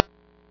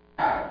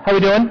How we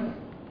doing?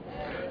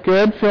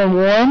 Good? Feeling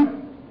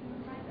warm?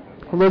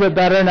 A little bit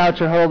better now that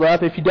you're huddled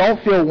up. If you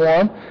don't feel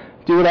warm,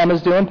 do what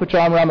Emma's doing. Put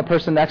your arm around the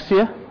person next to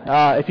you.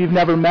 If you've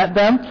never met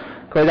them,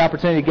 great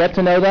opportunity to get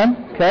to know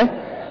them, okay?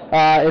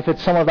 If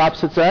it's someone of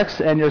opposite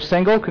sex and you're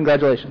single,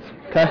 congratulations,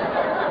 okay?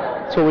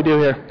 That's what we do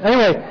here.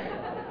 Anyway,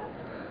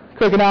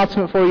 quick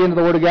announcement before we get into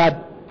the Word of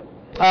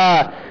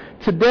God.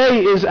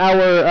 Today is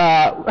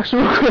our,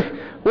 actually real quick,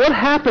 what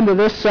happened to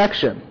this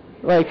section?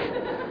 Like,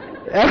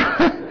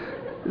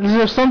 is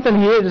there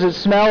something here? Does it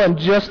smell in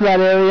just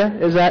that area?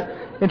 Is that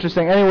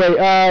interesting? Anyway,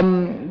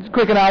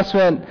 quick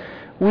announcement.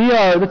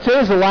 Today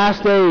is the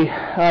last day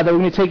that we're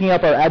going to be taking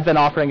up our Advent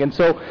offering. And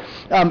so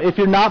if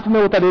you're not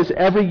familiar with what that is,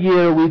 every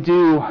year we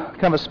do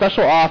kind of a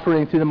special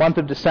offering through the month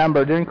of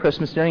December, during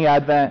Christmas, during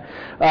Advent,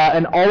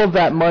 and all of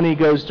that money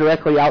goes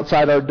directly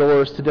outside our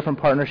doors to different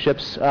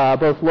partnerships,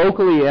 both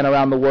locally and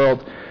around the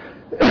world.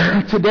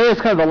 Today is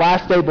kind of the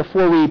last day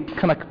before we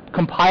kind of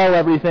compile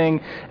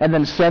everything and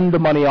then send the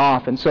money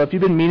off. And so if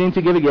you've been meaning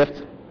to give a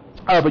gift,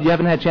 but you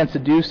haven't had a chance to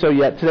do so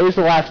yet, today's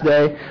the last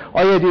day.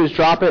 All you got to do is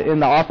drop it in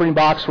the offering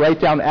box, write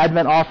down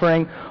Advent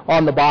offering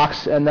on the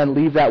box, and then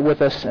leave that with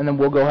us, and then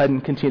we'll go ahead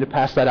and continue to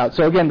pass that out.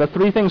 So again, the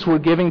three things we're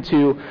giving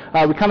to,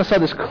 we kind of saw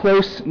this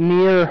close,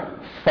 near,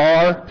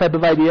 far type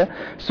of idea.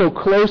 So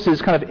close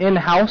is kind of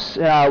in-house.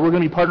 We're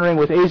going to be partnering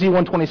with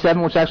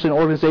AZ127, which is actually an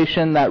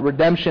organization that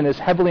Redemption is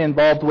heavily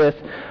involved with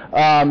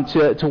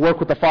to work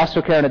with the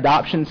foster care and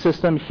adoption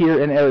system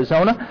here in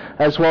Arizona,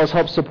 as well as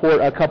help support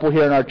a couple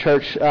here in our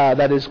church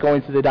that is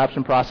going through the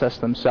adoption process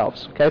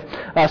themselves. Okay.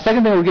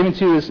 Second thing we're giving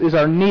to is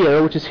our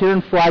NEAR, which is here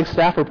in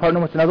Flagstaff. We're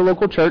partnering with another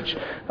local church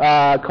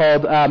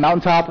called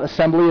Mountaintop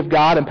Assembly of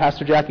God and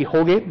Pastor Jackie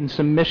Holgate, and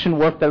some mission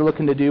work they're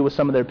looking to do with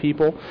some of their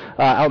people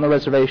out on the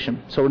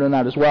reservation. So we're doing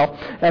that as well.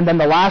 And then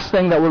the last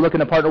thing that we're looking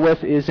to partner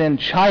with is in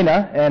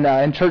China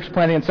and church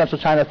planting in central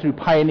China through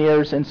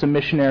pioneers and some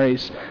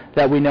missionaries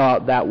that we know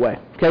out that way.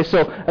 Okay,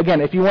 so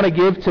again, if you want to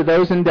give to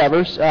those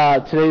endeavors,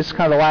 today's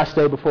kind of the last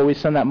day before we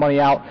send that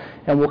money out,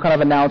 and we'll kind of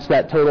announce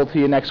that total to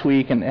you next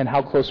week and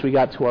how close we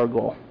got to our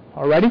goal.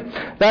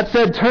 Alrighty? That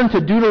said, turn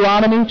to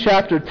Deuteronomy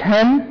chapter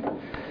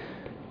 10.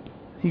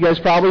 You guys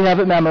probably have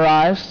it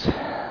memorized,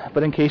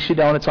 but in case you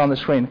don't, it's on the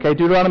screen. Okay,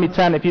 Deuteronomy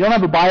 10. If you don't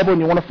have a Bible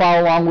and you want to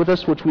follow along with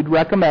us, which we'd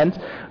recommend,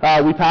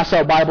 we pass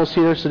out Bibles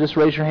here, so just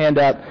raise your hand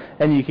up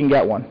and you can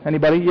get one.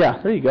 Anybody? Yeah,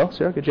 there you go.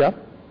 Sarah, good job.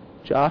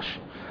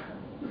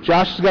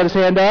 Josh has got his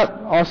hand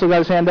up, also got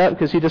his hand up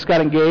because he just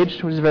got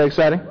engaged, which is very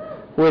exciting.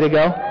 Way to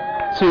go.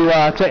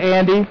 To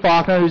Andy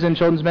Faulkner, who's in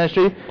children's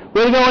ministry.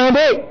 Way to go,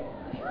 Andy!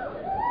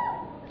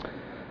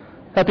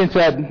 That being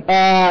said,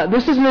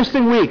 this is an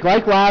interesting week.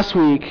 Like last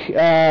week,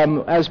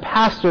 as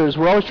pastors,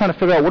 we're always trying to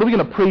figure out what are we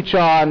going to preach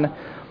on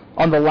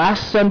the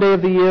last Sunday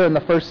of the year and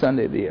the first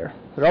Sunday of the year.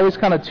 They're always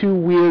kind of two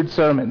weird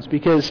sermons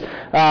because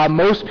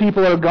most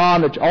people are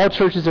gone. All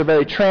churches are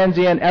very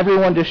transient.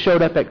 Everyone just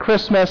showed up at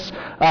Christmas,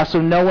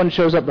 so no one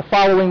shows up the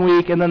following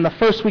week. And then the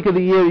first week of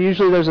the year,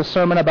 usually there's a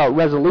sermon about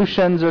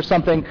resolutions or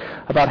something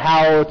about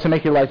how to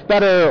make your life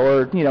better,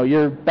 or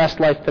your best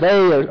life today,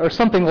 or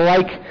something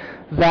like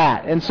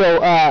that. And so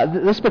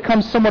this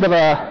becomes somewhat of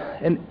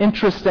an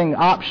interesting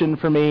option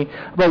for me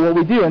about what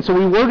we do. And so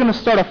we were going to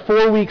start a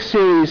 4-week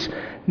series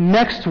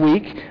next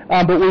week,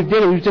 but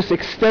we've just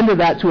extended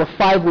that to a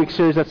 5-week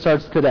series that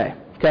starts today.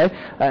 Okay,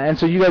 and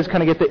so you guys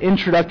kind of get the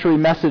introductory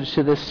message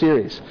to this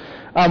series.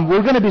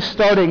 We're going to be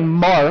starting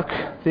Mark.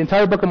 The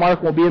entire book of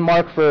Mark will be in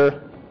Mark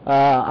for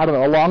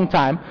a long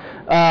time,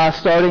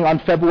 starting on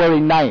February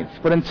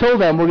 9th. But until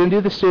then, we're going to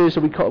do the series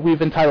that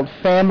we've entitled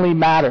Family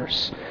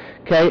Matters.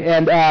 Okay,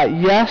 and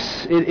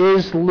yes, it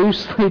is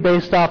loosely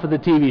based off of the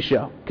TV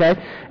show.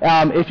 Okay,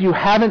 if you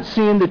haven't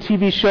seen the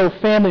TV show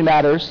Family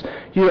Matters,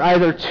 you're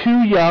either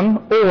too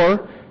young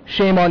or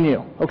shame on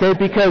you. Okay,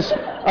 because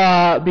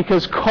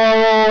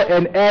Carl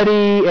and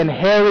Eddie and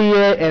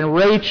Harriet and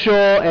Rachel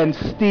and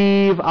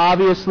Steve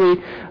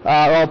obviously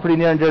are all pretty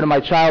near and dear to my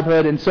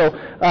childhood, and so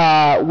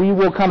we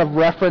will kind of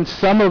reference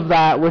some of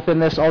that within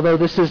this. Although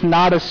this is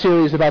not a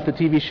series about the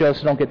TV show,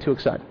 so don't get too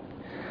excited.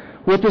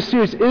 What this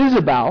series is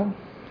about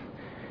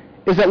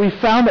is that we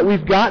found that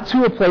we've got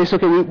to a place,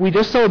 okay, we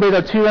just celebrated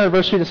our 2-year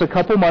anniversary just a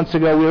couple months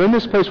ago. We were in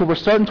this place where we're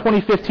starting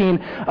 2015.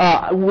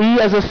 We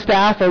as a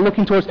staff are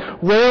looking towards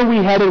where are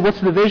we headed,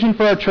 what's the vision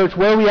for our church,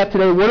 where are we at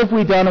today, what have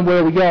we done, and where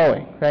are we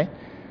going, right?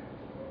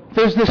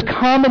 There's this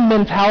common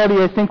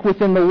mentality, I think,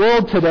 within the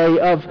world today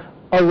of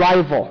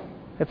arrival,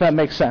 if that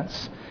makes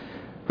sense.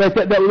 Right,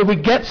 that we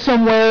get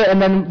somewhere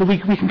and then we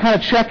can kind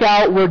of check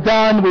out, we're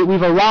done,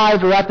 we've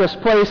arrived, we're at this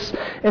place.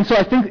 And so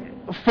I think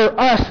for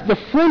us, the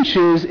flinch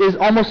is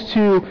almost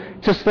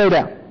to slow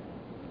down.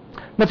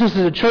 Not just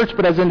as a church,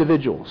 but as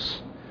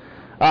individuals.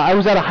 I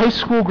was at a high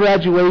school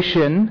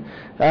graduation.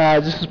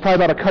 This is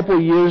probably about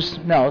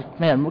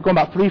we're going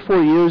about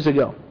 3-4 years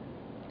ago.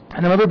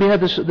 And I remember being at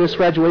this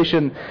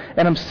graduation,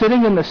 and I'm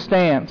sitting in the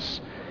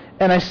stands,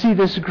 and I see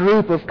this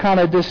group of kind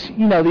of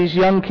these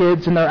young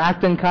kids, and they're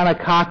acting kind of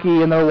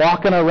cocky, and they're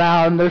walking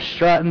around, they're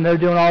strutting, they're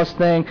doing all this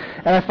thing.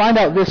 And I find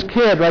out this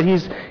kid, right,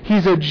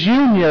 he's a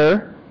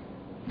junior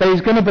that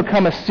he's going to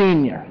become a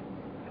senior,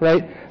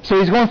 right? So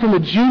he's going from the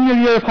junior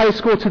year of high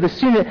school to the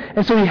senior,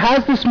 and so he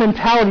has this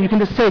mentality. You can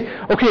just say,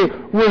 okay,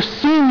 we're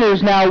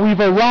seniors now, we've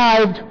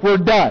arrived, we're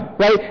done,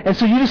 right? And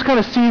so you just kind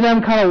of see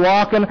them kind of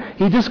walking.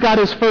 He just got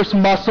his first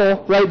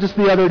muscle, right, just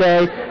the other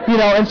day,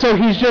 and so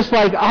he's just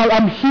like,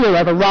 I'm here,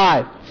 I've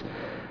arrived.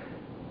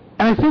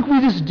 And I think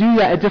we just do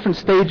that at different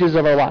stages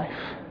of our life.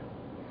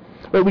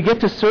 But we get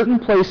to certain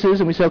places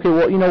and we say, okay,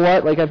 well, you know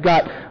what? Like I've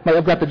got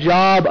the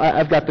job,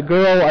 I've got the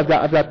girl, I've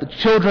got the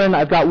children,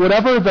 I've got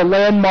whatever the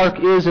landmark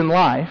is in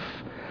life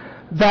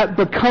that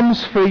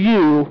becomes for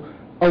you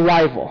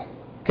arrival.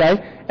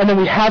 Okay? And then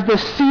we have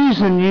this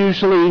season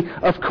usually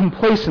of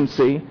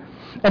complacency,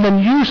 and then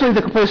usually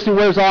the complacency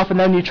wears off and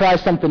then you try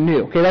something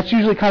new. Okay? That's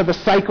usually kind of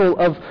the cycle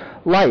of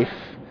life.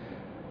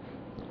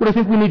 What I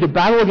think we need to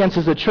battle against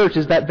as a church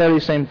is that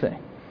very same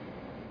thing.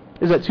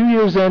 Is that 2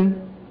 years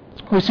in,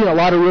 we've seen a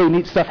lot of really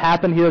neat stuff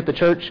happen here at the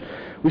church.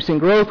 We've seen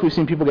growth. We've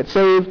seen people get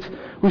saved.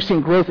 We've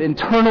seen growth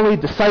internally,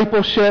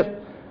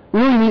 discipleship.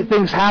 Really neat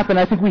things happen.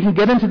 I think we can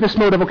get into this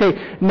mode of,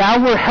 okay,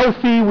 now we're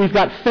healthy. We've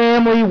got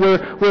family.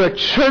 We're a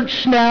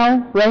church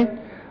now, right?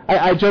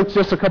 I joked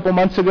just a couple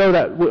months ago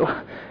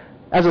that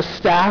as a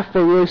staff,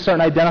 we're really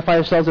starting to identify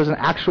ourselves as an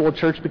actual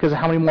church because of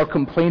how many more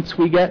complaints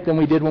we get than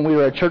we did when we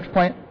were a church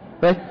plant,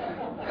 right?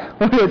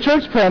 When we were a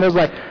church plant, it was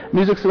like,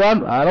 music's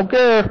loud, I don't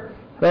care,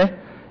 right?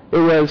 It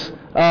was,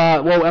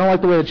 well, I don't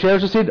like the way the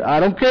chairs are seated. I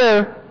don't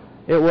care.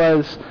 It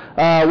was,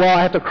 well,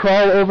 I have to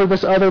crawl over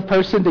this other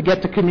person to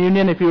get to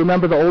communion, if you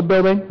remember the old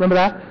building. Remember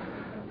that?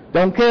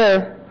 Don't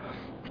care.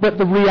 But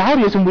the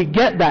reality is when we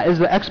get that is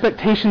the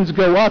expectations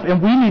go up,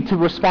 and we need to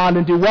respond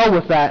and do well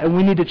with that, and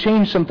we need to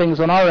change some things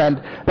on our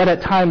end that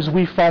at times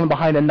we've fallen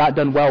behind and not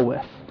done well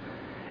with.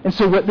 And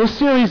so what this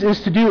series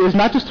is to do is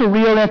not just to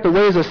reorient the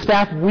way as a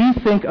staff we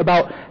think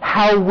about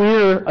how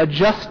we're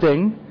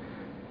adjusting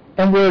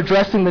and we're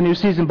addressing the new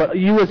season, but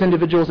you as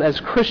individuals, as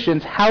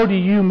Christians, how do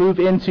you move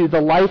into the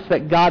life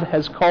that God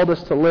has called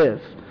us to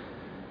live?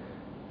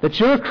 That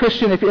you're a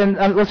Christian,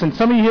 and listen,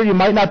 some of you here, you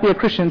might not be a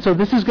Christian, so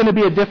this is going to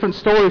be a different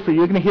story for you.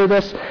 You're going to hear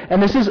this,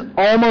 and this is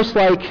almost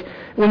like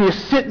when you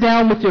sit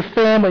down with your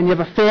family and you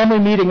have a family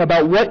meeting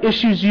about what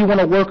issues you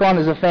want to work on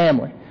as a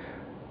family.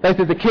 Right,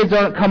 that the kids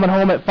aren't coming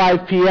home at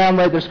 5 p.m.,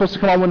 right? They're supposed to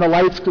come home when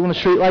the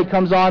street light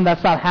comes on.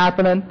 That's not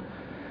happening.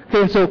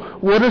 Okay, and so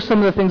what are some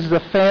of the things as a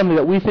family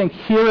that we think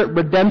here at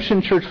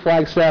Redemption Church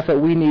Flagstaff that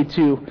we need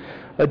to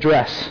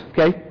address?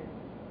 Okay?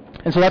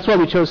 And so that's why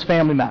we chose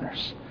Family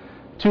Matters.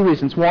 2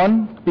 reasons.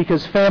 One,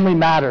 because family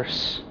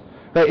matters.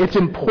 Right? It's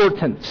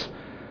important.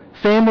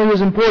 Family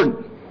is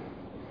important.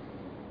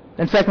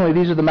 And secondly,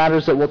 these are the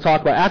matters that we'll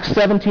talk about. Acts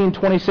 17,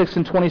 26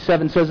 and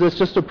 27 says this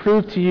just to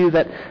prove to you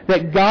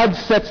that God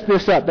sets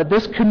this up, that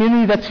this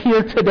community that's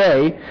here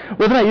today,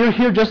 whether or not you're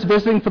here just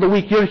visiting for the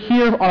week, you're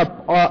here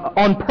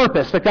on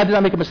purpose, that God did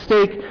not make a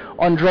mistake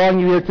on drawing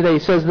you here today. He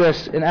says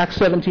this in Acts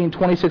 17,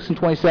 26 and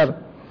 27.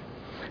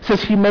 It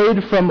says, He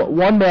made from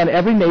one man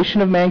every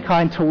nation of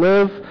mankind to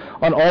live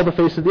on all the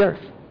face of the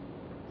earth.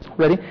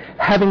 Ready?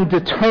 Having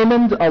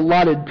determined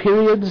allotted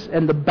periods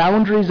and the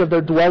boundaries of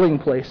their dwelling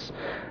place,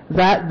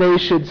 that they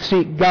should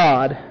seek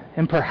God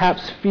and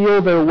perhaps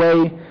feel their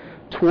way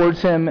towards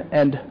Him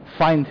and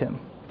find Him.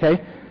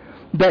 Okay?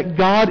 That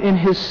God in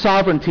His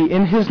sovereignty,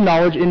 in His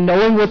knowledge, in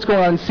knowing what's going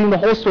on, and seeing the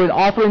whole story and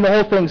authoring the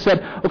whole thing,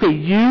 said, okay,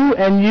 you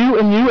and you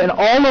and you and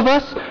all of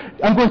us,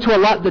 I'm going to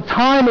allot the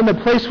time and the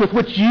place with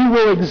which you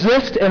will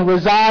exist and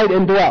reside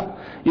and dwell.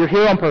 You're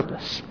here on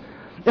purpose.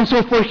 And so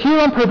if we're here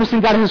on purpose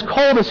and God has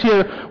called us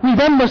here, we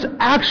then must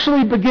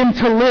actually begin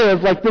to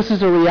live like this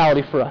is a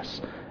reality for us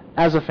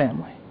as a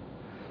family.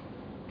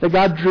 That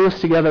God drew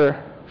us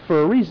together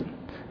for a reason.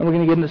 And we're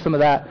going to get into some of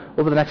that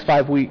over the next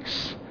 5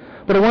 weeks.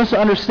 But I want us to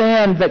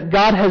understand that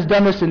God has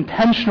done this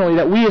intentionally,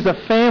 that we as a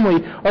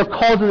family are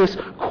called to this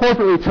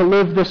corporately to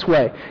live this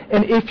way.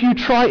 And if you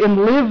try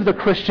and live the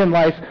Christian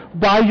life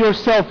by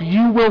yourself,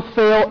 you will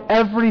fail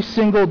every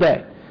single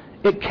day.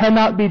 It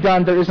cannot be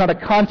done. There is not a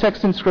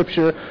context in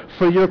Scripture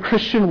for your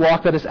Christian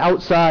walk that is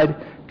outside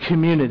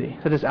community,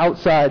 that is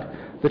outside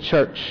the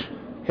church.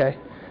 Okay?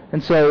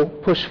 And so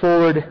push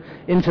forward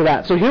into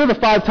that. So here are the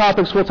 5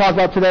 topics we'll talk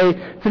about today.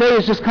 Today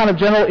is just kind of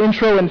general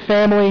intro and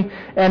family,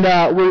 and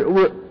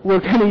we're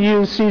going to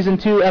use Season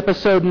 2,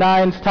 Episode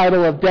 9's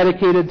title of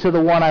Dedicated to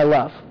the One I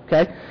Love.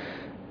 Okay?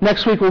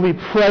 Next week will be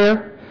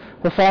prayer.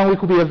 The following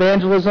week will be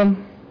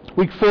evangelism.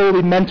 Week 4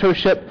 will be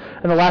mentorship.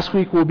 And the last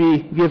week will be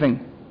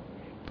giving.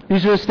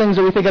 These are just things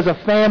that we think as a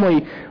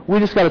family we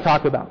just got to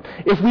talk about.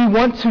 If we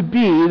want to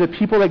be the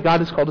people that God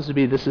has called us to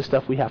be, this is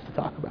stuff we have to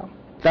talk about.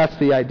 That's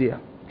the idea.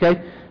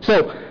 Okay?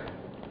 So,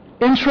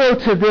 intro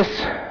to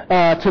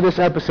this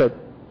episode,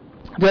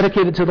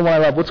 dedicated to the one I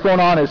love. What's going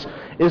on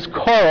is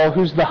Carl,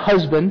 who's the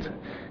husband,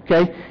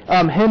 okay,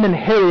 him and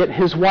Harriet,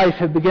 his wife,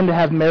 have begun to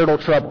have marital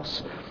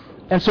troubles.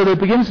 And so there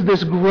begins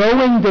this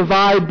growing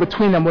divide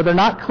between them where they're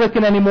not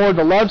clicking anymore.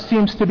 The love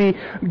seems to be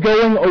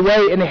going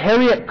away, and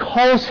Harriet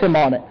calls him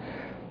on it.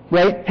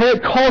 Right?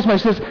 Harriet calls me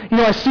and says,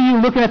 I see you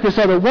looking at this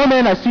other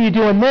woman, I see you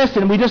doing this,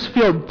 and we just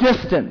feel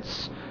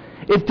distance.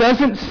 It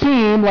doesn't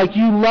seem like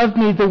you love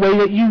me the way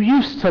that you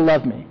used to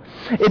love me.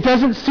 It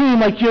doesn't seem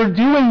like you're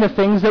doing the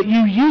things that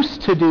you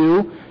used to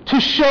do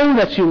to show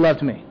that you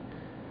loved me.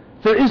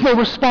 There is no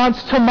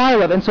response to my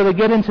love. And so they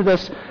get into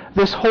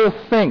this whole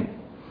thing.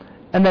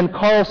 And then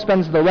Carl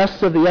spends the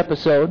rest of the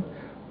episode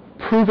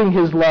proving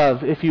his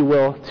love, if you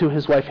will, to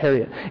his wife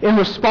Harriet. In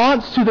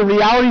response to the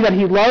reality that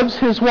he loves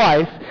his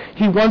wife,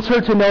 he wants her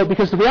to know,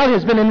 because the reality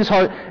has been in his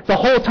heart the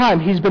whole time.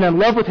 He's been in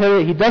love with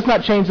Harriet. He does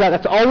not change that.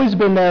 That's always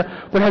been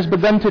there, but has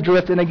begun to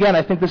drift. And again,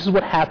 I think this is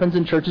what happens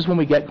in churches when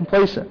we get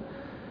complacent.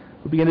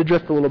 We begin to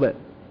drift a little bit.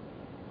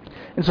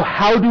 And so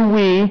how do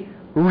we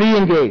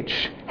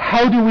re-engage?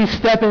 How do we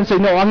step in and say,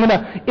 no, I'm going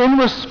to, in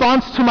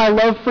response to my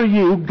love for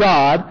you,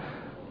 God,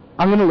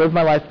 I'm going to live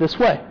my life this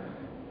way.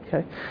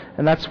 Okay?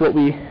 And that's what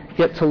we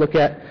get to look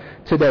at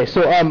today.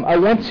 So I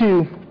want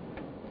to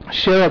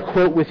share a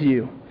quote with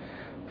you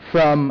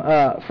from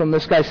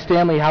this guy,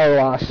 Stanley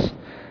Hauerwas.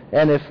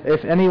 And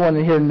if anyone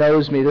in here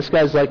knows me, this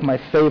guy's like my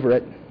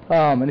favorite.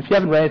 And if you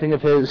haven't read anything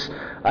of his,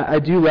 I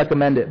do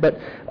recommend it. But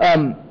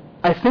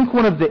I think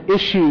one of the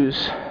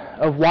issues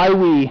of why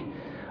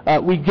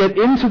we get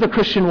into the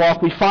Christian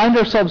walk, we find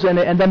ourselves in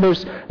it, and then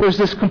there's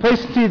this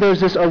complacency, there's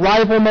this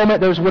arrival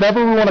moment, there's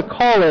whatever we want to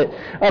call it,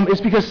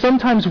 is because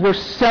sometimes we're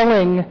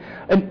selling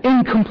an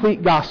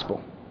incomplete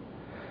gospel.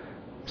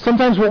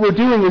 Sometimes what we're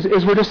doing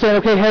is we're just saying,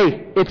 okay,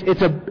 hey,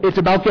 it's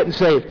about getting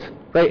saved,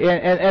 right?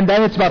 And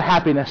then it's about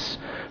happiness.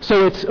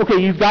 So it's, okay,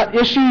 you've got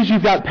issues,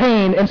 you've got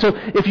pain, and so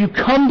if you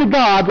come to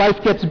God,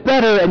 life gets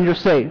better and you're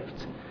saved.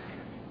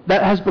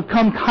 That has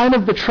become kind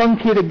of the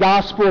truncated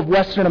gospel of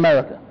Western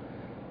America.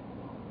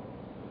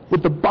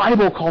 What the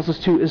Bible calls us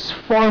to is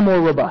far more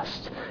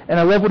robust. And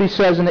I love what he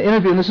says in the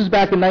interview, and this is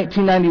back in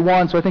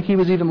 1991, so I think he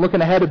was even looking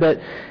ahead a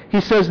bit.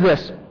 He says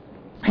this.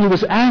 He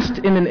was asked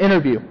in an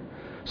interview,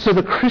 so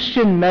the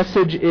Christian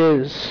message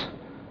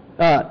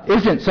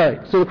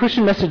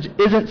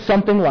isn't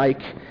something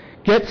like,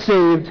 get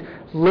saved,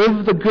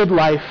 live the good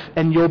life,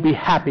 and you'll be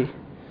happy.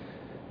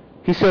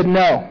 He said,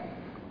 no.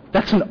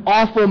 That's an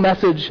awful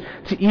message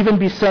to even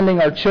be sending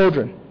our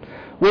children.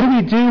 What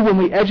we do when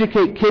we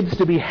educate kids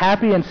to be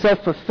happy and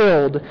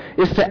self-fulfilled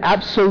is to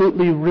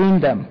absolutely ruin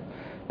them.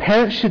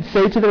 Parents should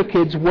say to their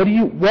kids, what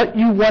you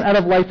want out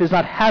of life is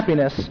not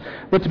happiness,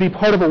 but to be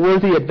part of a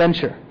worthy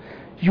adventure.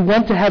 You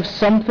want to have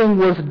something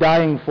worth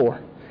dying for.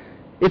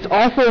 It's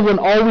awful when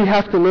all we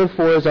have to live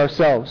for is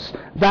ourselves.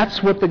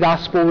 That's what the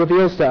gospel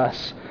reveals to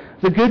us.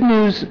 The good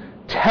news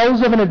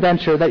tells of an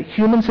adventure that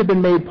humans have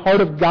been made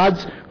part of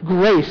God's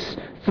grace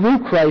through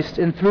Christ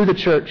and through the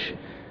church.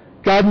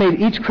 God made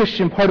each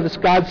Christian part of this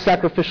God's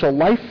sacrificial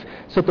life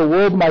so that the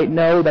world might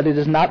know that it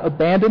is not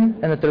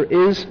abandoned and that there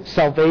is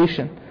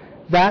salvation.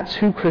 That's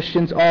who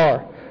Christians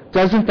are.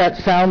 Doesn't that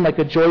sound like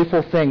a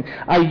joyful thing?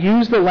 I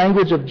use the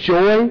language of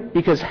joy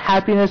because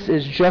happiness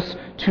is just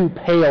too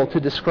pale to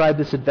describe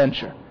this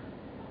adventure.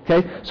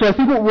 Okay? So I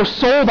think what we're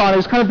sold on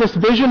is kind of this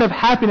vision of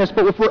happiness,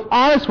 but if we're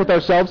honest with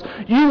ourselves,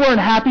 you weren't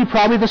happy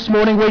probably this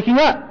morning waking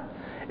up.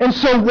 And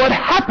so what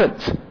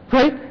happened?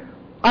 Right?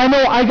 I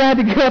know I got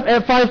to get up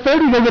at 5:30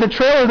 to go get a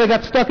trailer that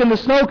got stuck in the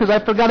snow because I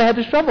forgot I had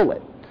to shovel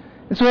it.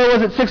 And so I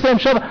was at 6 a.m.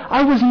 shoveling.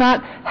 I was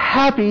not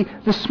happy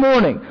this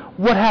morning.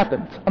 What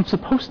happened? I'm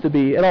supposed to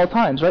be at all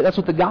times, right? That's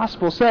what the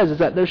gospel says, is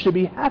that there should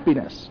be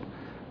happiness.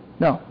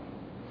 No.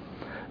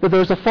 But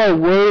there's a far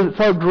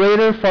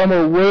greater, far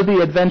more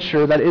worthy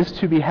adventure that is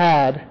to be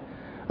had,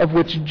 of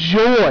which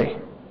joy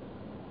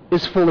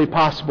is fully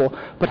possible,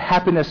 but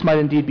happiness might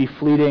indeed be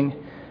fleeting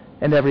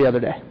and every other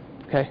day.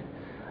 Okay?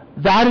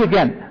 That,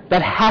 again,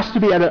 that has to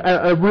be at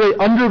a really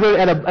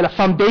underrated, at a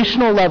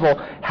foundational level,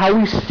 how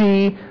we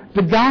see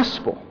the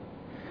gospel.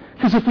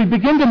 Because if we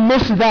begin to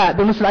miss that,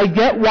 then listen, I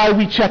get why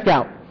we check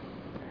out.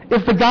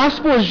 If the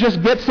gospel is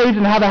just get saved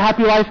and have a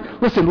happy life,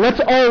 listen, let's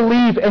all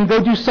leave and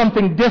go do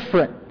something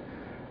different.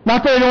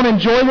 Not that I don't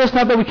enjoy this,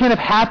 not that we can't have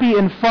happy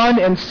and fun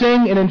and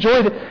sing and enjoy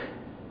it.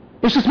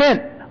 It's just,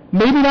 man,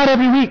 maybe not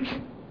every week.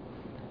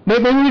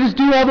 Maybe we just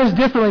do all this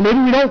differently. Maybe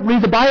we don't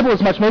read the Bible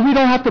as much. Maybe we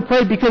don't have to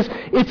pray because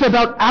it's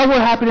about our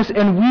happiness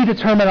and we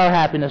determine our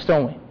happiness,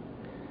 don't we?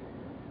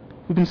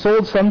 We've been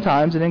sold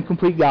sometimes an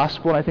incomplete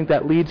gospel, and I think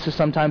that leads to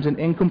sometimes an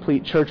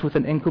incomplete church with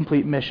an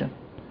incomplete mission.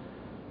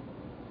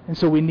 And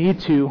so we need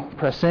to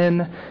press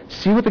in,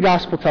 see what the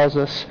gospel tells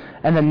us,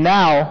 and then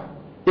now,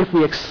 if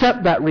we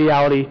accept that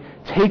reality,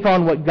 take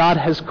on what God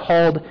has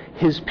called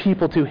His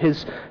people to,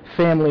 His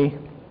family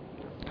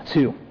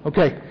to.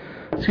 Okay,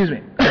 excuse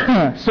me.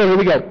 So here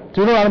we go.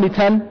 Deuteronomy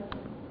 10,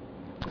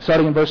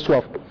 starting in verse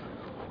 12.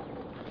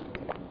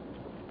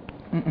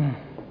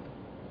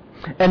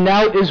 And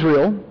now,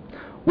 Israel,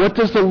 what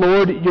does the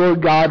Lord your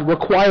God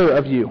require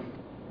of you?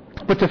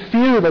 But to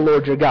fear the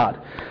Lord your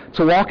God,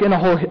 to walk in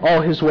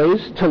all His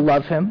ways, to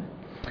love Him,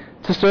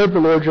 to serve the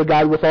Lord your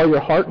God with all your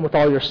heart and with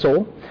all your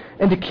soul,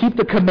 and to keep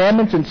the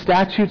commandments and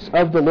statutes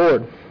of the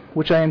Lord,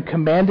 which I am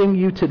commanding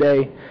you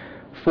today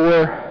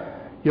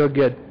for your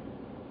good.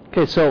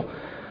 Okay, so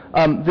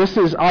this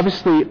is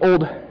obviously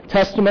Old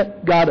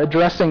Testament, God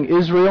addressing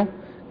Israel,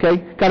 okay?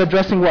 God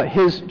addressing what?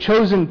 His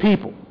chosen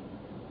people.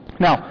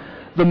 Now,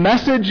 The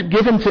message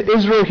given to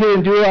Israel here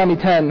in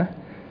Deuteronomy 10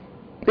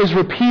 is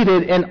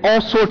repeated in all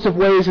sorts of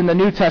ways in the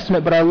New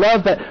Testament, but I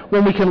love that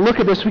when we can look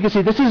at this, we can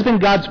see this has been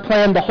God's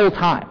plan the whole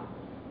time.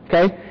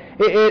 Okay?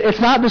 It's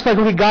not just like,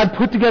 okay, God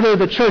put together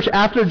the church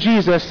after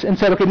Jesus and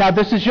said, okay, now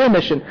this is your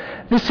mission.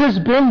 This has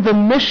been the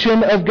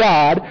mission of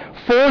God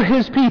for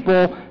his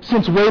people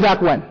since way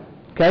back when.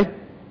 Okay?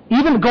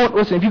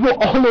 Listen, if you go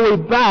all the way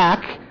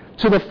back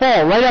to the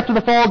fall, right after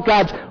the fall,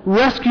 God's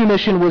rescue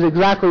mission was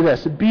exactly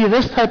this. Be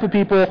this type of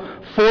people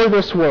for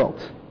this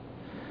world.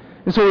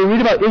 And so what we read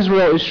about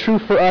Israel is true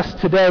for us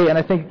today, and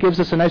I think it gives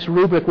us a nice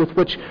rubric with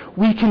which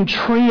we can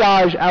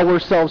triage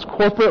ourselves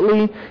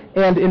corporately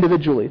and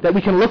individually. That we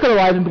can look at our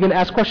lives and begin to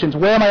ask questions.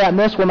 Where am I at in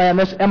this? Where am I at in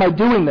this? Am I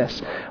doing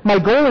this? My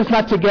goal is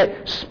not to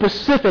get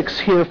specifics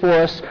here for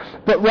us,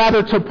 but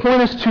rather to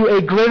point us to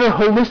a greater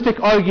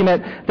holistic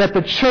argument that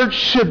the church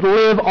should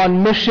live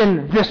on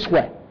mission this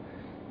way.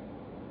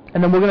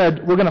 And then we're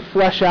going to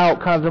flesh out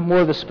kind of more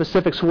of the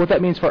specifics of what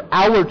that means for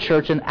our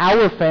church and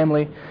our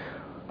family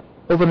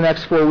over the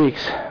next 4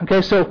 weeks.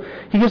 Okay, so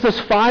he gives us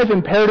 5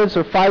 imperatives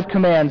or 5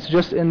 commands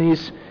just in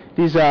these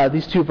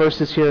 2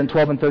 verses here in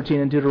 12 and 13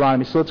 in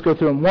Deuteronomy. So let's go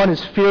through them. One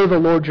is fear the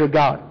Lord your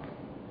God.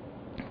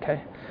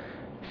 Okay,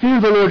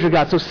 fear the Lord your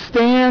God. So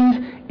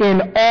stand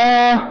in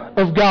awe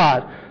of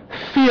God.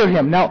 Fear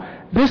him.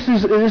 Now, this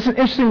is an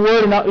interesting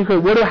word. And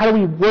how do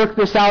we work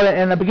this out?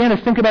 And I began to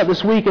think about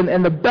this week,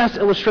 and the best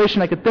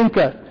illustration I could think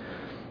of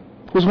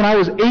was when I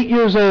was 8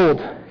 years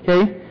old.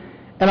 Okay.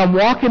 And I'm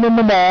walking in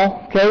the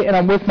mall, okay, and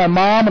I'm with my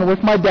mom and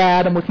with my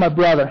dad and with my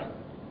brother.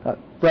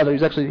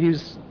 He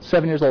was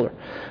 7 years older.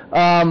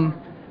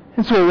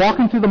 And so we're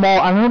walking through the mall.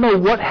 I don't know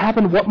what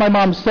happened, what my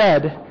mom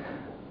said,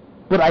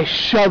 but I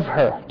shove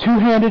her.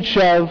 2-handed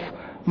shove.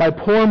 My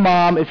poor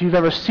mom, if you've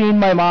ever seen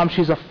my mom,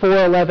 she's a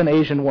 4'11"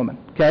 Asian woman,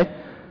 okay?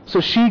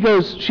 So she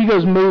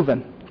goes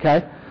moving,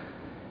 okay?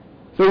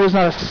 There was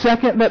not a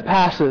second that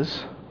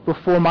passes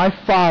before my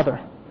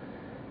father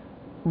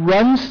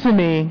runs to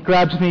me,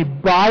 grabs me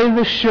by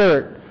the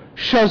shirt,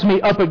 shoves me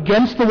up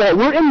against the wall.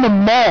 We're in the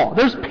mall.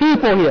 There's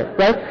people here,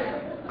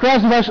 right?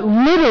 Grabs me by the shirt,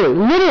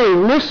 literally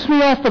lifts me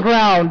off the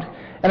ground,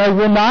 and I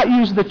will not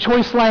use the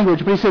choice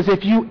language, but he says,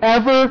 if you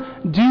ever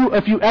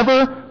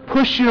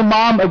push your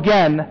mom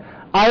again,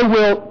 I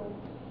will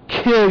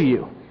kill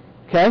you.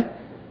 Okay?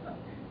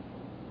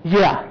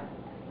 Yeah.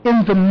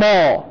 In the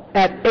mall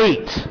at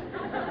 8.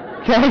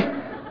 Okay?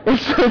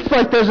 It's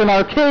like there's an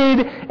arcade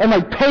and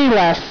like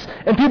Payless,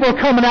 and people are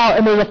coming out,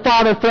 and there's a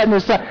father threatening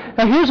his son.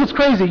 Now here's what's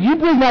crazy. You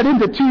bring that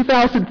into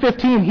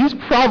 2015, he's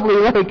probably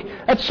like,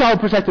 that's Child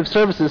Protective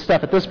Services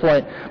stuff at this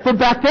point. But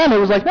back then it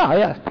was like, no,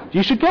 yeah,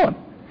 you should kill him.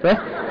 Okay?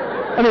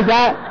 I mean,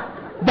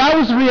 that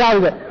was the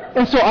reality of it.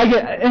 And so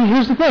and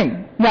here's the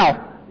thing.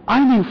 Now,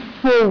 I knew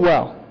full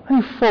well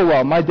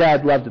my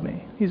dad loved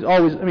me. He's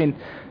always,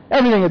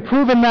 everything had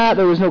proven that.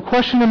 There was no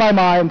question in my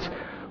mind.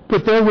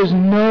 But there was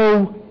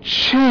no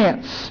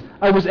chance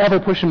I was ever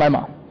pushing my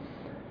mom.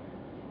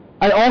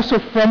 I also,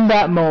 from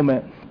that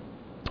moment,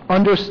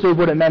 understood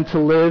what it meant to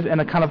live in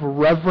a kind of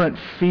reverent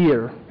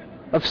fear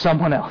of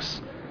someone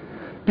else.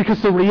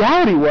 Because the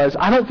reality was,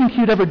 I don't think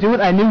he'd ever do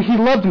it. I knew he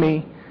loved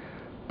me.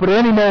 But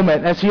at any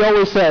moment, as he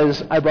always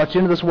says, I brought you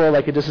into this world,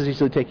 I could just as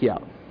easily take you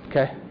out.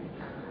 Okay?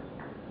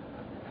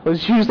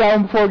 Was you used that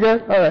one before,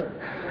 Garrett? All right.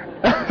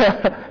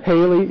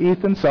 Haley,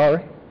 Ethan,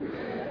 sorry.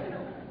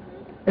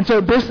 And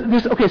so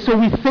so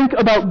we think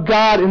about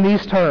God in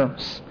these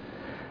terms.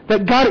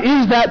 That God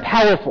is that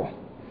powerful.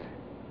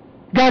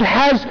 God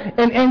has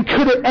and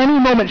could at any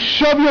moment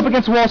shove you up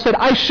against the wall and said,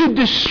 I should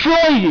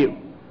destroy you.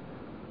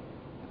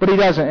 But he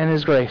doesn't in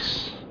his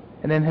grace.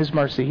 And in his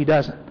mercy, he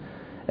doesn't.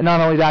 And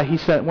not only that, he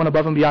went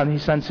above and beyond, and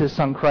he sends his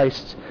son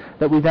Christ,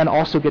 that we then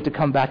also get to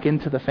come back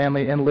into the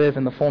family and live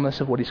in the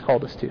fullness of what he's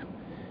called us to.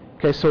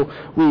 Okay, so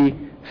we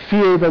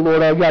fear the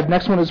Lord our God.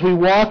 Next one is we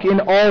walk in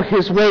all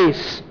his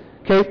ways.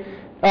 Okay?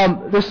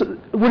 What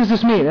does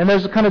this mean? And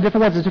there's kind of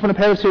different ones, there's different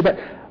imperatives here, but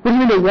what does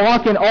it mean to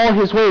walk in all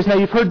his ways? Now,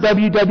 you've heard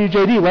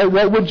WWJD, right?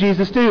 What would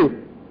Jesus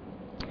do?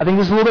 I think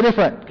this is a little bit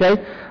different,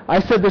 okay?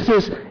 I said this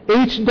is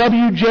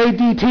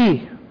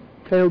HWJDT,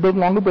 okay, a little bit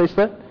longer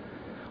bracelet.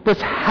 But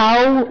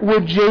how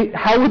would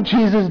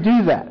Jesus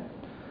do that?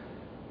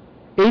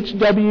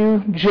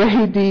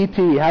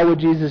 HWJDT, how would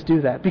Jesus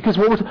do that? Because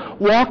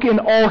walk in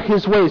all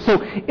his ways.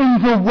 So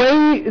in the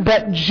way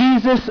that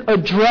Jesus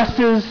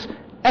addresses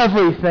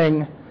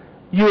everything,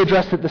 you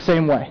address it the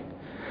same way.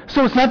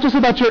 So it's not just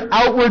about your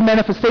outward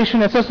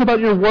manifestation. It's not just about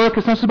your work.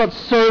 It's not just about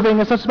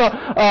serving. It's not just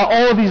about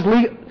all of these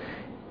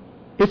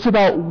It's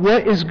about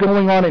what is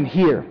going on in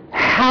here.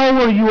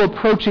 How are you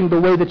approaching the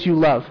way that you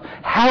love?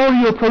 How are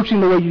you approaching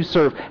the way you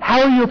serve?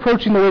 How are you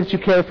approaching the way that you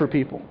care for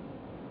people?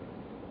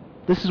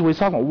 This is what he's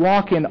talking about.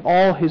 Walk in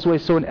all his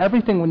ways. So in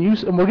everything,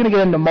 and we're going to get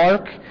into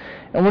Mark,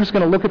 and we're just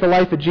going to look at the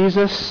life of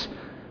Jesus,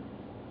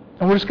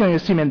 and we're just going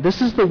to see, man,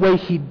 this is the way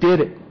he did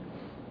it.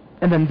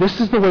 And then this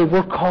is the way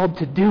we're called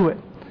to do it.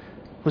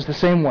 It was the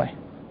same way.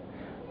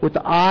 With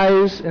the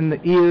eyes and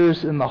the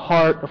ears and the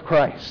heart of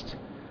Christ.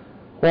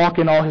 Walk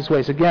in all his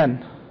ways.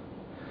 Again,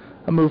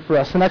 a move for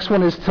us. The next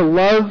one is to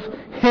love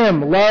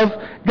Him, love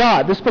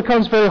God. This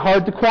becomes very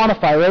hard to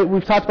quantify, right?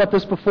 We've talked about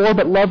this before,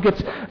 but love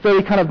gets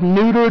very kind of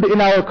neutered in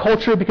our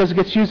culture because it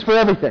gets used for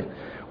everything.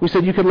 We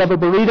said you can love a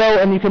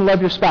burrito and you can love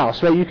your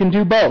spouse, right? You can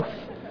do both.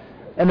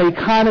 And they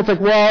kind of, it's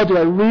like, well, do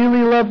I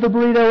really love the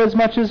burrito as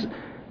much as,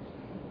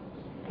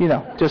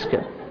 just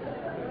kidding.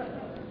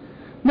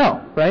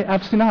 No, right?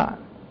 Absolutely not.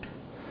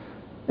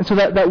 And so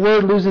that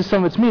word loses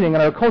some of its meaning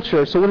in our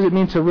culture. So what does it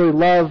mean to really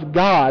love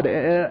God?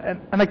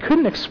 And I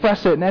couldn't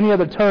express it in any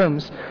other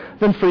terms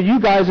than for you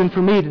guys and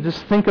for me to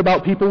just think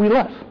about people we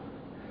love.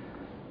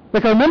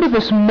 Like, I remember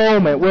this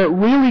moment where it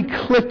really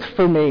clicked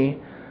for me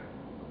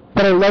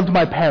that I loved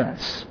my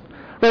parents.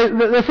 Right?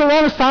 For the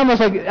longest time,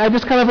 I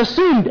just kind of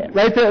assumed it,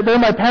 right? They're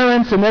my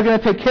parents, and they're going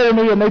to take care of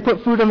me, and they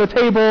put food on the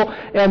table,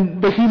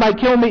 and he might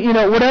kill me,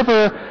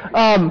 whatever.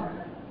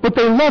 But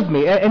they love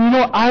me, and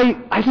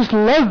I just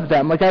love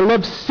them. Like, I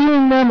love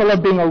seeing them, I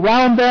love being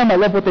around them, I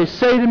love what they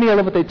say to me, I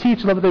love what they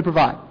teach, I love what they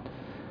provide.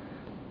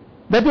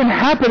 That didn't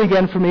happen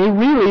again for me,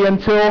 really,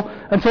 until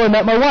I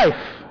met my wife.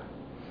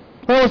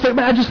 And I was like,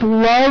 man, I just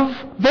love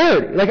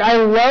Verity. Like, I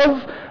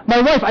love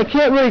my wife. I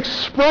can't really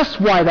express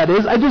why that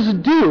is. I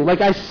just do. Like,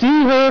 I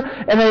see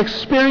her, and I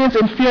experience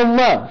and feel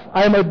love.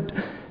 And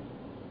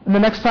the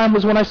next time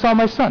was when I saw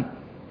my son.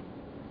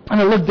 And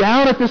I looked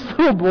down at this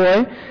little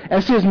boy, and I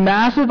see his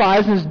massive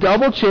eyes and his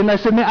double chin, and I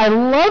said, man, I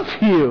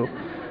love you.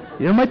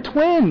 You're my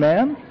twin,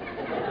 man.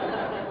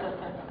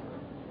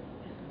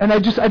 And I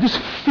just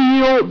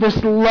feel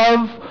this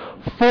love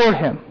for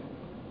him.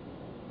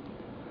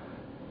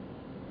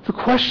 The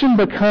question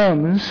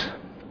becomes,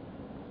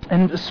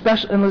 and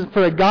especially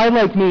for a guy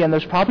like me, and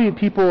there's probably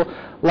people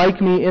like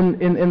me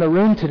in the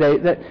room today,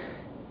 that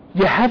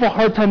you have a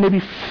hard time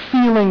maybe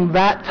feeling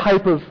that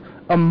type of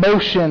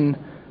emotion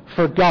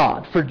for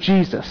God, for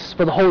Jesus,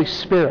 for the Holy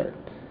Spirit.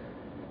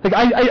 Like,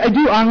 I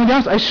do, I'm going to be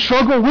honest, I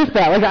struggle with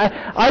that. Like,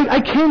 I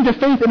came to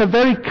faith in a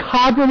very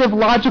cognitive,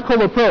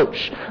 logical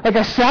approach. Like,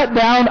 I sat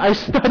down, I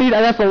studied,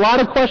 I asked a lot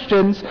of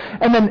questions,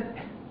 and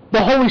then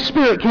the Holy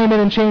Spirit came in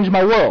and changed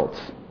my world.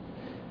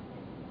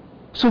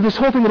 So this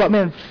whole thing about,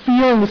 man,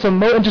 feeling this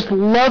emotion and just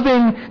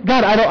loving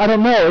God, I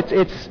don't know.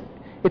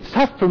 It's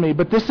tough for me,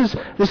 but this is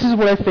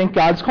what I think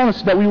God's calling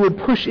us, that we would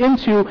push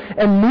into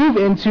and move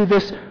into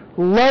this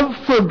love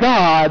for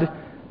God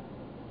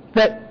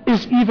that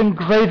is even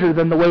greater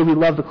than the way we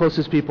love the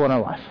closest people in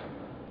our life.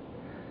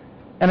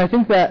 And I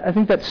think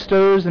that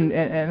stirs, and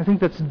I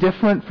think that's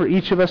different for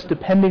each of us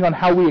depending on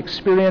how we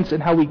experience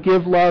and how we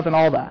give love and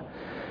all that.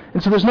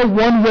 And so there's no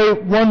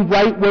one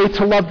right way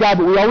to love God,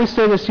 but we always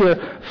say this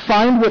here: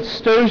 find what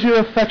stirs your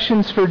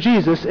affections for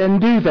Jesus and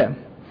do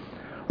them.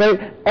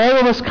 Right? All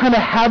of us kind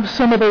of have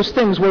some of those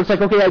things where it's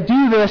like, okay, I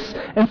do this,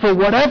 and for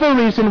whatever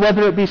reason,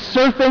 whether it be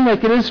surfing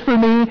like it is for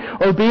me,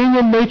 or being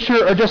in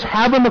nature, or just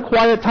having a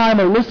quiet time,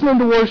 or listening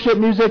to worship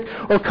music,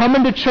 or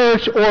coming to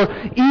church, or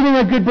eating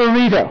a good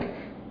burrito.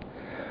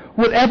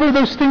 Whatever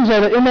those things are,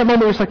 that in that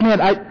moment it's like,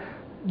 man,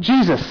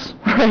 Jesus,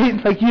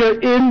 right? Like, you're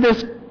in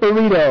this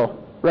burrito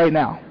right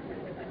now.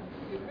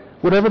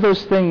 Whatever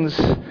those things,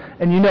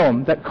 and you know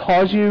them, that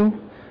cause you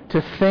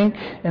to think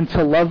and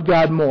to love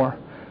God more,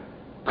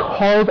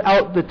 carve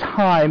out the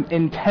time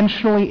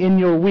intentionally in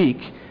your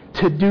week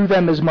to do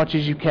them as much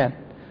as you can.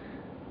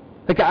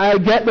 Like, I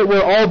get that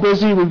we're all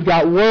busy. We've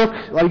got work.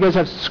 A lot of you guys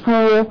have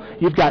school.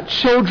 You've got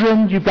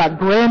children. You've got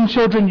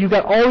grandchildren. You've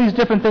got all these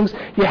different things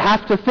you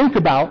have to think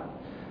about.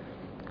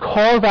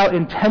 Carve out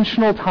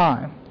intentional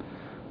time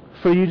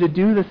for you to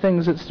do the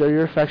things that stir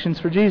your affections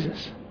for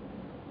Jesus.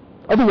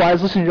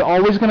 Otherwise, listen, you're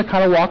always going to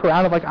kind of walk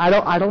around and like,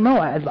 I don't know.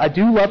 I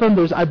do love him.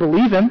 I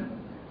believe him.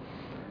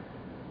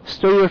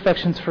 Stir your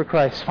affections for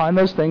Christ. Find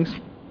those things.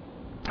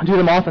 Do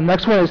them often.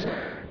 Next one is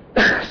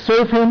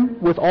serve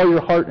him with all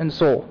your heart and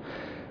soul.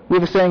 We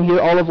have a saying here,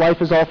 all of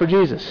life is all for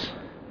Jesus.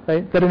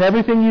 Right? That in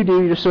everything you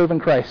do, you're serving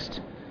Christ.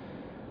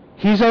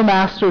 He's our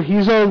master.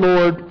 He's our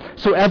Lord.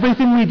 So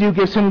everything we do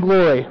gives him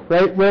glory.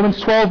 Right?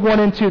 Romans 12:1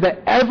 and 2,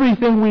 that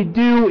everything we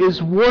do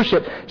is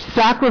worship.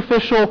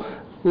 Sacrificial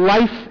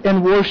life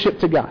and worship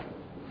to God.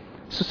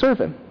 So serve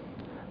him.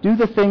 Do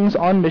the things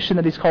on mission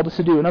that he's called us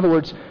to do. In other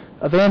words,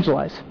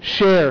 evangelize,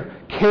 share,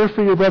 care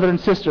for your brother and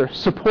sister,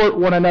 support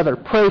one another,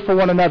 pray for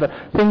one another.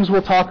 Things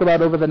we'll talk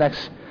about over the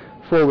next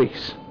 4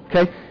 weeks.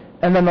 Okay?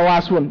 And then the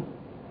last one,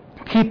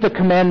 keep the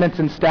commandments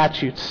and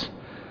statutes.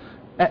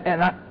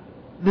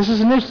 This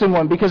is an interesting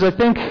one because I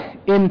think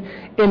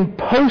in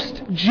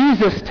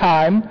post-Jesus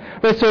time,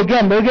 right, so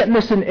again, they're getting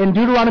this in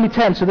Deuteronomy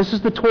 10, so this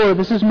is the Torah,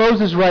 this is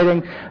Moses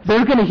writing,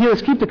 they're going to hear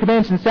us keep the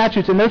commandments and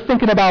statutes, and they're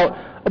thinking about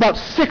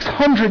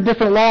 600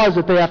 different laws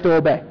that they have to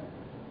obey.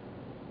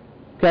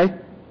 Okay?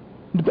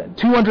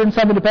 200 and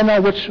something, depending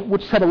on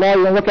which type of law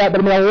you're going to look at,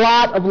 but I mean a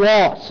lot of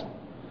laws.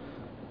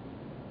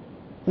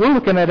 We're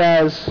looking at it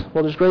as,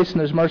 well, there's grace and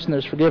there's mercy and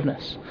there's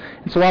forgiveness.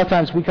 And so a lot of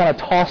times we kind of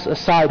toss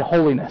aside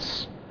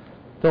holiness,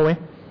 don't we?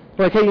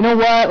 We're like, hey, you know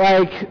what?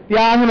 Like,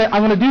 yeah,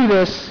 I'm gonna do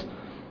this,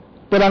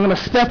 but I'm gonna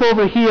step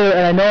over here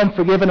and I know I'm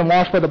forgiven and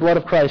washed by the blood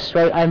of Christ,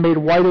 right? I'm made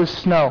white as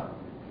snow.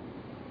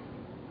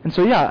 And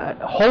so,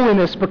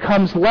 holiness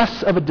becomes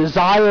less of a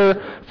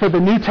desire for the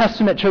New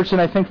Testament church than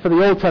I think for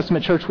the Old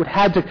Testament church, would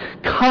had to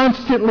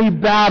constantly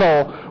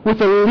battle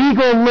with a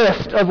legal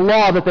list of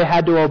law that they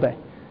had to obey.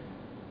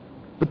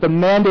 But the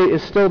mandate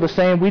is still the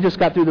same. We just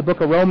got through the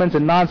book of Romans,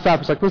 and nonstop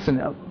it's like, listen,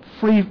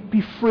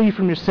 be free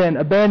from your sin,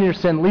 abandon your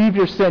sin, leave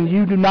your sin.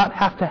 You do not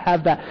have to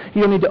have that.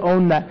 You don't need to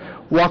own that.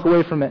 Walk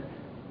away from it.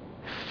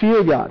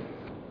 Fear God.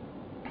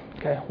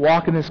 Okay,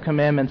 walk in His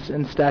commandments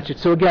and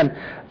statutes. So again,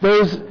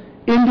 those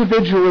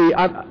individually,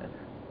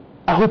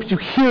 I hope you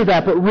hear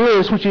that, but really I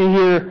just want you to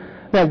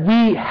hear that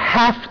we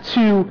have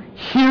to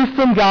hear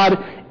from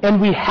God,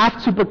 and we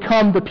have to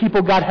become the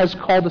people God has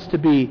called us to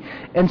be.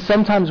 And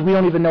sometimes we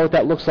don't even know what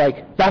that looks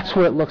like. That's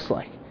what it looks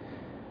like.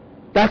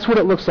 That's what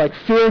it looks like.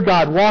 Fear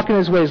God, walk in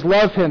His ways,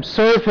 love Him,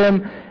 serve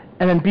Him,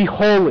 and then be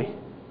holy.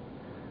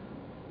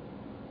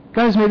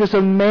 God has made this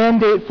a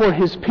mandate for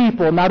His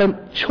people, not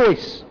a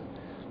choice.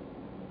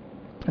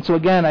 And so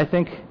again, I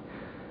think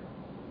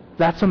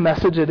that's a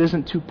message that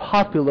isn't too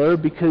popular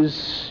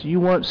because you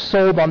weren't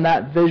sold on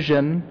that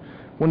vision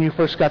when you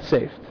first got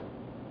saved.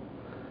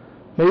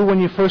 Maybe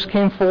when you first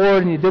came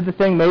forward and you did the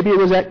thing, maybe it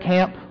was at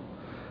camp,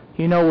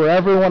 where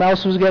everyone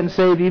else was getting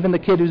saved, even the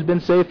kid who's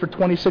been saved for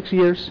 26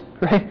 years,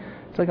 right?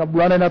 It's like I'm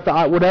running up the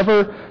aisle.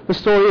 Whatever the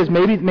story is,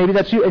 maybe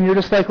that's you, and you're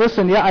just like,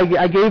 listen,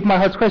 I gave my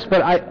heart to Christ,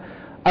 but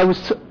it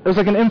was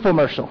like an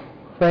infomercial,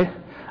 right?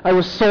 I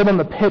was sold on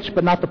the pitch,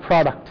 but not the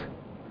product.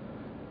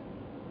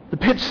 The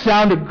pitch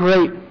sounded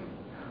great.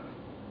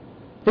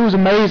 It was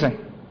amazing.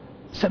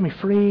 It set me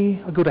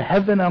free. I'll go to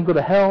heaven. I'll go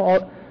to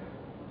hell.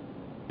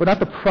 But not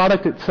the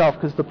product itself,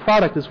 because the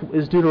product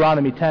is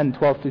Deuteronomy 10,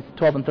 12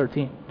 and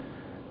 13.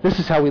 This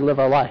is how we live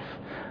our life.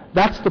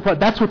 That's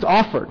what's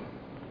offered.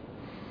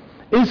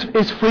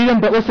 Is freedom,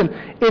 but listen,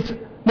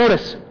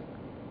 notice,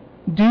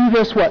 do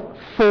this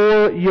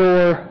for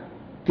your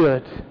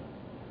good.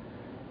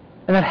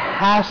 And that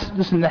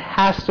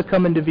has to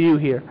come into view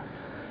here.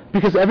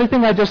 Because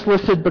everything I just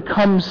listed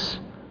becomes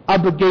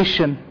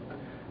obligation,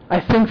 I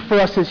think, for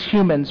us as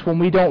humans when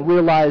we don't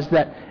realize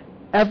that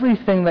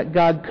everything that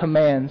God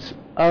commands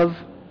of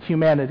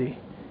humanity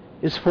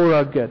is for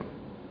our good.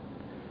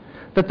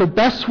 That the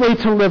best way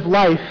to live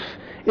life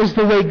is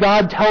the way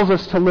God tells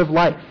us to live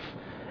life.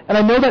 And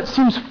I know that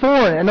seems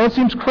foreign, I know it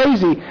seems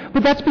crazy,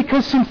 but that's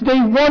because since day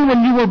one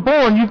when you were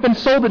born, you've been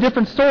sold a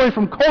different story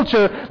from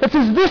culture that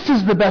says this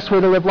is the best way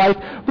to live life,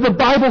 but the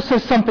Bible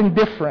says something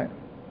different.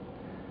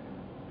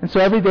 And so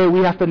every day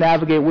we have to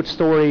navigate which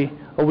story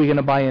are we going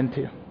to buy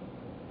into.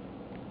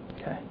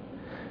 Okay.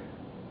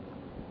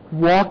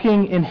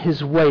 Walking in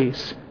His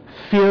ways,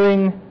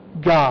 fearing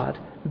God,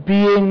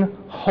 being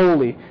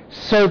holy,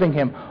 serving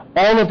Him,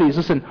 all of these,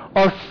 listen,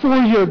 are for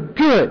your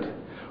good.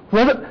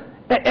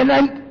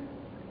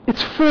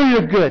 It's for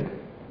your good.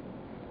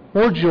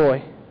 More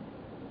joy,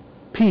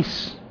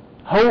 peace,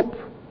 hope,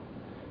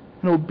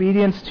 and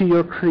obedience to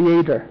your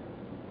Creator.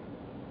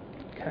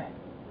 Okay.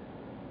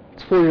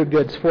 It's for your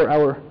good. It's for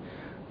our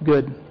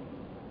good.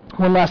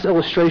 One last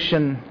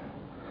illustration,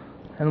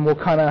 and we'll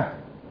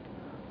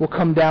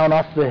come down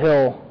off the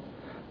hill.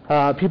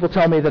 People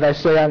tell me that I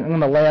say I'm going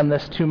to land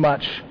this too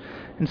much.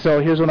 And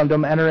so here's what I'm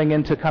doing. I'm entering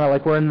into kind of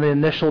like we're in the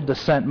initial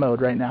descent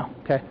mode right now.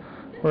 Okay?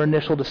 We're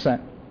initial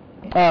descent.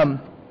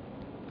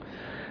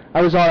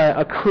 I was on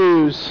a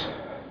cruise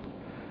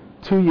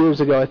 2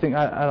 years ago. I think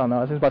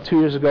about 2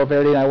 years ago,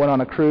 Verity and I went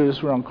on a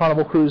cruise. We're on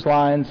Carnival Cruise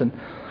Lines, and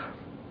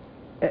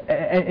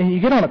you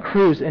get on a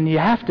cruise and you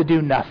have to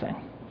do nothing.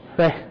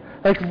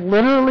 Like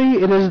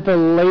literally, it is the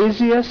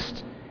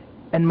laziest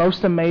and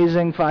most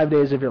amazing 5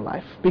 days of your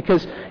life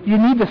because you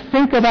need to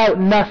think about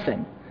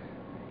nothing.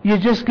 You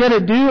just get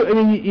to do. I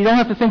mean, you don't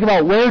have to think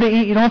about where to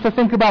eat. You don't have to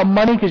think about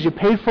money because you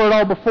paid for it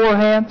all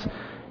beforehand.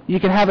 You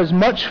can have as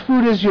much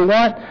food as you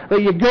want.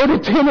 But you go to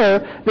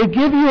dinner, they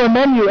give you a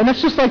menu, and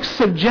it's just like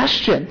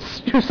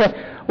suggestions. You're just like,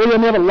 well, you're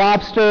going to have a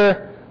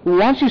lobster. Why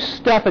don't you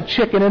stuff a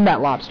chicken in that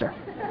lobster?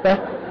 Okay?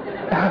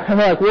 And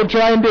they're like, we'll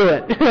try and do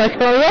it. You're like,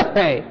 all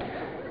right.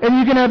 And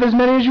you can have as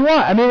many as you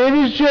want. I mean, it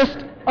is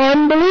just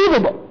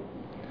unbelievable.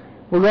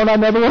 We're going on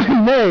another one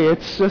in May.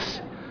 It's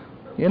just,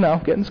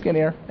 getting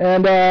skinnier.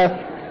 And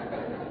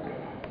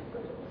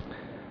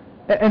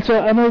so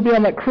I remember being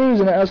on that cruise,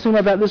 and I was thinking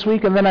about that this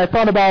week, and then I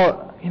thought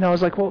about, I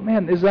was like, well,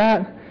 man,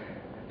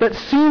 that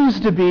seems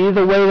to be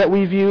the way that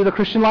we view the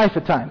Christian life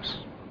at times.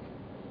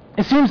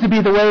 It seems to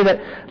be the way that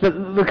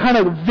the kind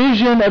of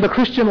vision of the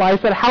Christian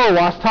life that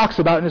Hauerwas talks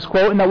about in his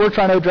quote, and that we're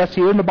trying to address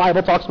here, and the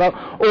Bible talks about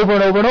over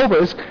and over and over,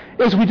 is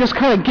we just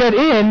kind of get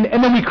in,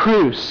 and then we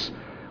cruise.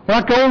 We're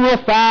not going real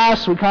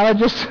fast. We kind of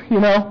just,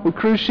 we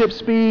cruise ship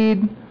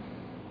speed.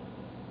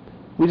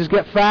 We just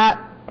get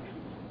fat.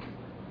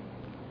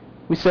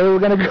 We say we're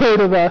going to go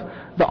to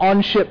the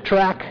on-ship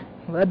track.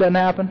 Well, that doesn't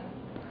happen.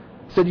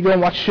 Instead, you go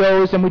and watch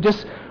shows, and we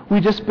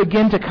just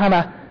begin to kind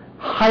of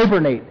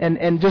hibernate,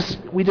 and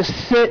we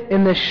just sit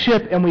in this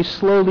ship, and we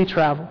slowly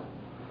travel.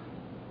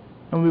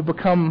 And we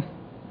become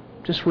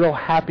just real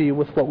happy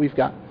with what we've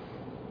got.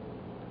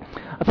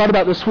 I thought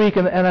about this week,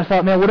 and I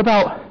thought, man, what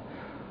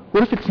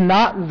if it's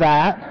not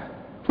that?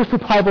 Which the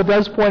Bible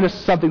does point us to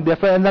something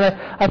different. And then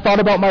I thought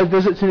about my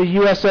visit to the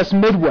USS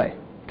Midway.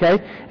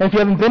 Okay? And if you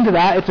haven't been to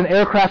that, it's an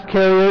aircraft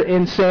carrier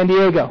in San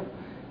Diego.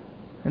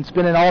 And it's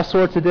been in all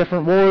sorts of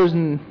different wars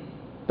and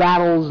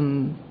battles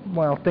and,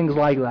 well, things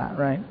like that,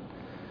 right?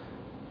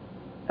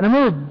 And I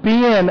remember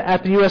being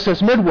at the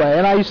USS Midway,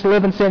 and I used to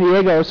live in San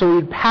Diego, so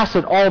we'd pass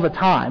it all the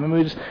time. And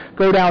we just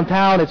go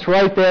downtown, it's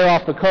right there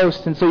off the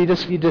coast, and so you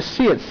just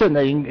see it sitting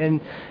there,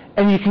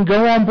 and you can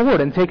go on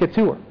board and take a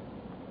tour.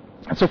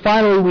 And so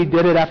finally we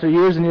did it after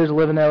years and years of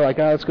living there, like,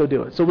 oh, let's go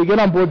do it. So we get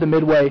on board the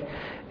Midway,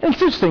 and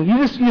it's interesting,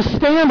 you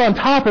stand on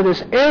top of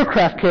this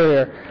aircraft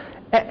carrier,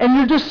 and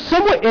you're just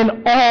somewhat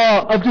in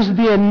awe of just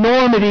the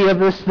enormity of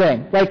this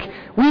thing. Like,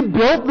 we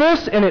built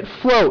this and it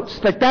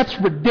floats. Like, that's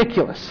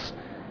ridiculous.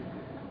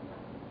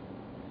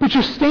 But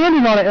you're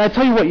standing on it, and I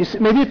tell you what,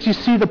 maybe you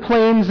see the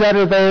planes that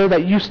are there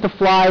that used to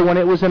fly when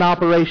it was in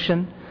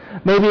operation.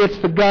 Maybe it's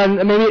the gun,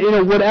 maybe,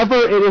 whatever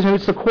it is, maybe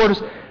it's the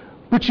quarters.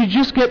 But you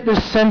just get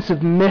this sense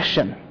of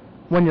mission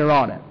when you're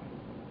on it.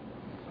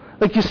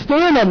 Like, you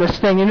stand on this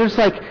thing, and you're just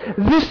like,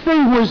 this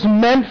thing was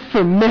meant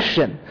for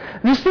mission.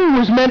 This thing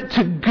was meant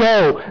to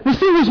go. This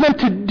thing was meant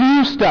to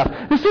do stuff.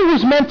 This thing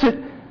was meant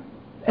to...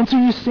 And so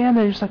you stand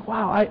there, and you're just like,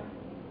 wow, I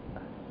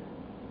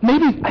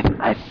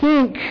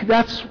think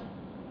that's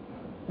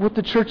what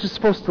the church is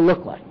supposed to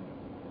look like.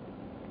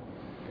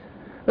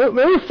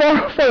 Maybe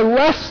far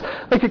less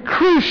like a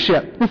cruise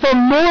ship. It felt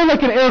more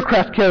like an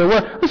aircraft carrier.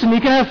 Where, listen, you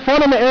can have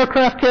fun on the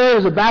aircraft carrier.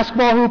 There's a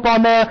basketball hoop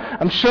on there.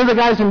 I'm sure the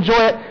guys enjoy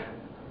it.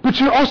 But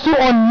you're also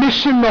on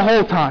mission the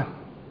whole time.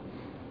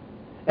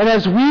 And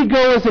as we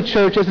go as a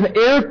church, as an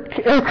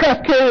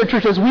aircraft carrier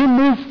church, as we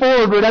move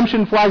forward,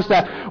 Redemption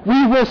Flagstaff,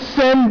 we will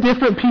send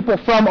different people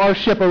from our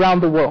ship around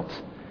the world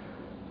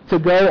to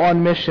go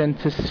on mission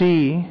to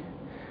see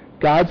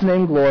God's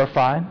name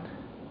glorified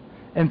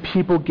and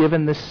people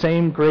given the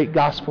same great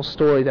gospel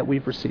story that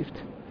we've received.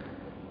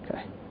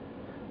 Okay.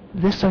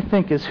 This, I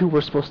think, is who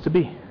we're supposed to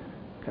be.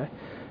 Okay.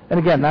 And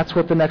again, that's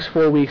what the next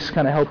 4 weeks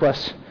kind of help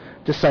us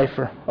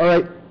decipher. All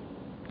right.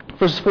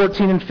 Verses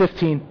 14 and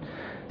 15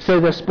 say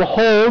this: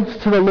 Behold,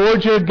 to the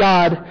Lord your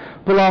God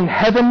belong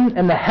heaven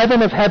and the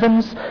heaven of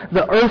heavens,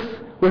 the earth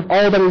with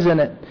all that is in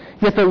it.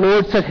 Yet the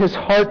Lord set his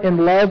heart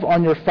in love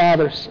on your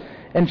fathers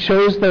and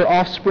chose their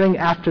offspring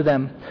after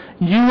them,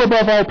 you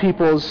above all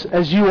peoples,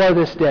 as you are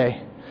this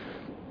day.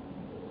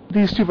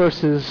 These two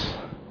verses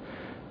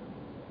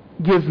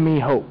give me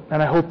hope,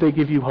 and I hope they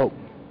give you hope.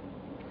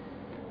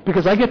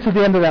 Because I get to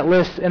the end of that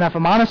list, and if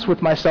I'm honest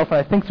with myself and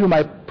I think through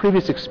my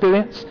previous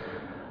experience,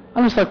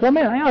 I'm just like, well,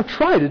 man, I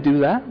try to do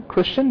that,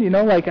 Christian.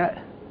 I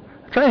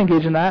try to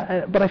engage in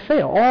that, but I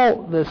fail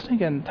all the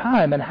stinking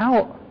time. And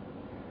how?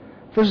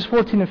 Verses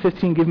 14 and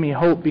 15 give me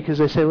hope because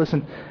they say,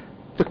 listen,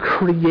 the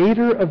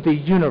creator of the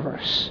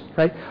universe,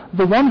 right?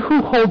 The one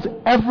who holds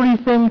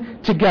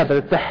everything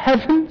together, the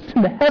heavens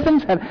and the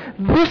heavens,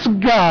 this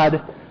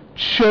God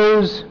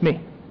chose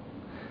me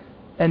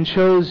and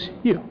chose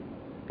you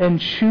and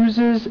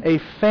chooses a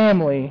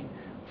family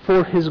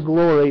for his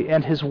glory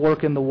and his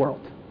work in the world.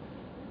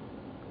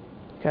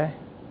 Okay?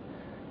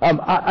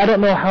 I don't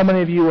know how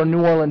many of you are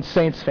New Orleans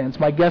Saints fans.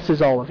 My guess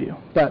is all of you,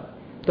 but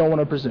don't want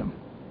to presume.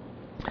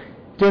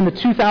 During the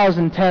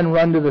 2010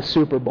 run to the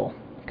Super Bowl,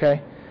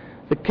 okay,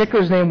 the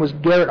kicker's name was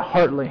Garrett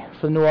Hartley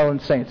for the New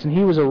Orleans Saints, and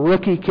he was a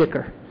rookie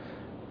kicker.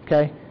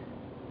 Okay?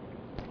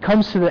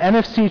 Comes to the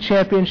NFC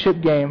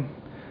Championship game.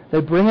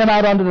 They bring him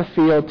out onto the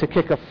field to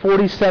kick a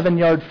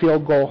 47-yard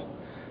field goal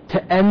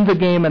to end the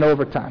game in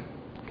overtime.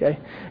 Okay?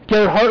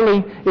 Garrett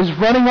Hartley is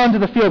running onto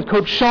the field.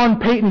 Coach Sean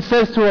Payton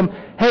says to him,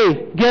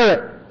 hey,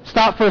 Garrett,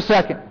 stop for a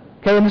second.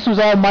 Okay, and this was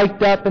all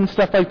mic'd up and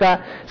stuff like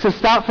that. He says,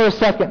 stop for a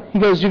second. He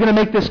goes, you're going to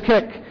make this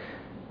kick.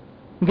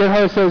 And Garrett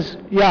Hartley says,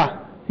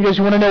 yeah. He goes,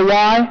 you want to know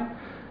why?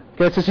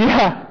 Garrett says,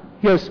 yeah.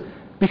 He goes,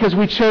 because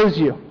we chose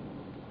you.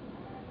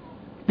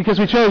 Because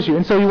we chose you.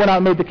 And so he went out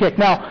and made the kick.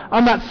 Now,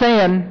 I'm not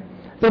saying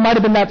there might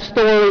have been that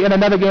story in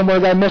another game where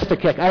a guy missed a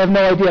kick. I have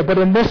no idea. But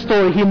in this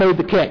story, he made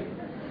the kick.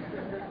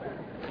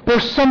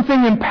 There's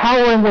something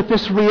empowering with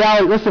this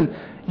reality. Listen,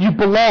 you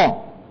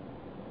belong.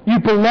 You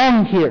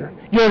belong here.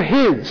 You're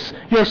his.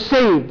 You're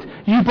saved.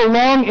 You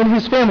belong in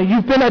his family.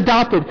 You've been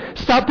adopted.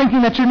 Stop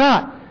thinking that you're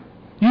not.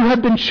 You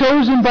have been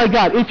chosen by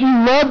God. If you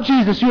love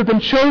Jesus, you have been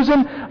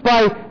chosen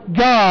by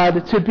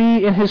God to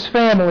be in his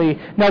family.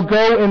 Now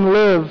go and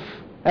live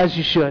as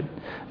you should.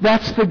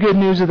 That's the good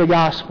news of the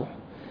gospel.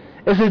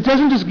 Is it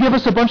doesn't just give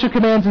us a bunch of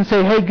commands and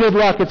say, hey, good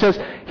luck. It says,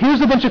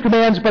 here's a bunch of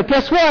commands, but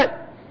guess what?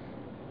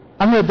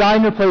 I'm going to die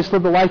in your place,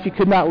 live the life you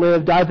could not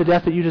live, die the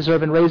death that you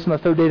deserve, and raise on the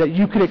third day, that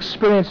you could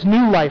experience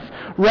new life,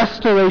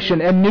 restoration,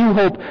 and new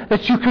hope,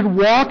 that you could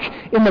walk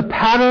in the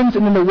patterns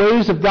and in the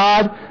ways of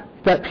God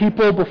that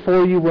people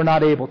before you were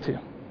not able to.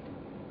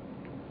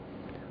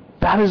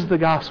 That is the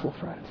gospel,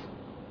 friends.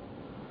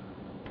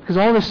 Because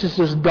all this is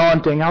just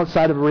daunting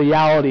outside of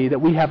reality that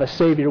we have a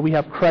Savior, we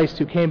have Christ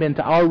who came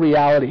into our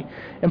reality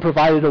and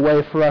provided a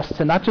way for us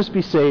to not just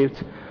be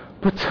saved,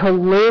 but to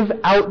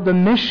live out the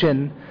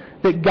mission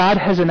that God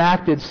has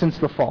enacted since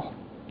the fall.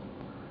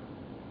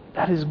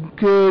 That is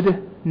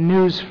good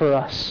news for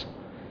us.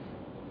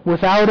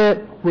 Without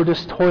it, we're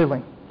just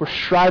toiling. We're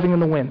striving in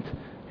the wind,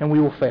 and we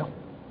will fail.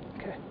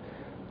 Okay.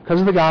 Because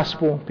of the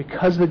gospel,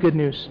 because of the good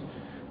news,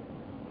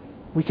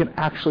 we can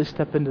actually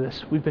step into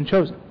this. We've been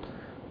chosen.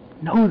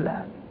 Know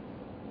that.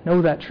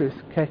 Know that truth.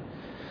 Okay.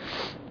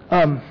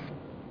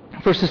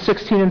 Verses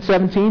 16 and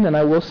 17, and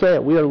I will say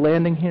it, we are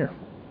landing here.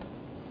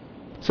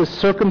 It says,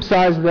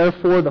 circumcise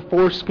therefore the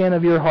foreskin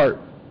of your heart,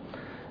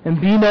 and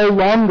be no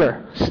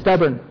longer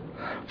stubborn.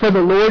 For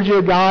the Lord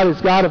your God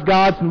is God of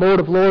gods and Lord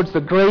of lords,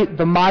 the great,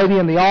 the mighty,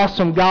 and the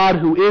awesome God,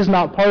 who is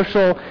not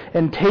partial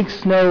and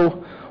takes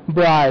no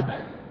bribe.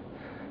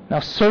 Now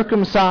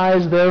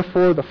circumcise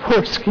therefore the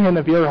foreskin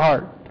of your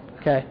heart.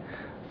 Okay?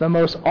 The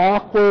most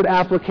awkward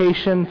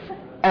application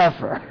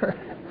ever.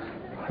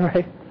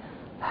 Right?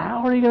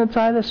 How are you going to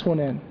tie this one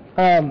in?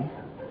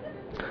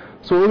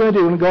 So what we're going to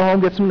do, we're going to go home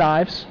and get some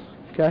knives.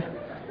 Okay?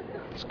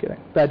 Just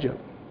kidding. Bad joke.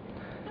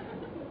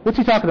 What's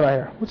he talking about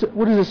here?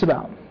 What is this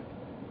about?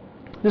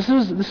 This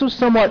was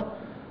somewhat,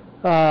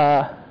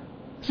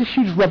 it's a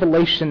huge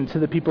revelation to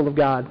the people of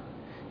God,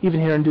 even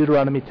here in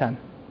Deuteronomy 10.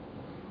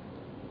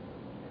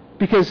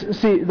 Because,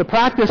 see, the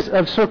practice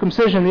of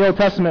circumcision in the Old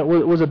Testament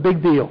was a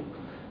big deal.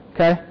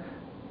 Okay?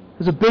 It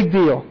was a big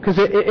deal. Because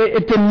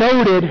it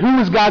denoted who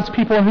was God's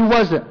people and who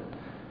wasn't.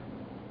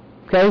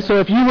 Okay, so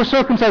if you were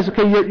circumcised,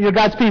 okay, you're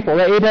God's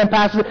people. Abraham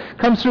passes it,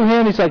 comes through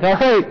him, he's like, all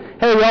right,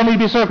 hey, we all need to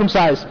be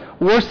circumcised.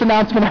 Worst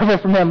announcement ever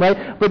from him,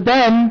 right? But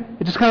then,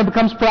 it just kind of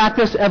becomes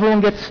practice,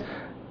 everyone gets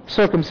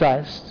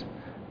circumcised.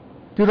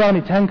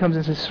 Deuteronomy 10 comes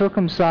and says,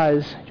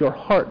 circumcise your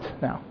heart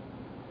now.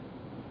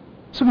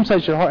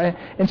 Circumcise your heart.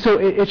 And so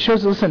it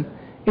shows, listen,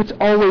 it's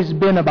always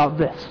been about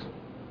this.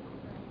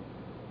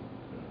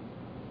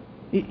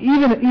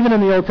 Even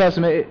in the Old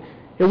Testament,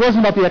 it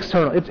wasn't about the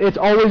external. It's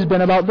always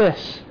been about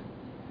this.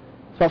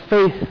 It's about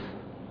faith.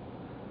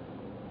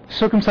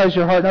 Circumcise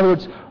your heart. In other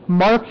words,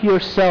 mark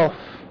yourself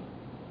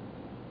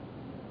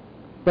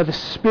by the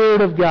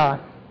Spirit of God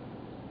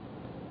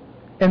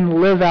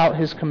and live out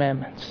His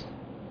commandments.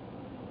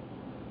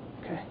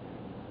 Okay.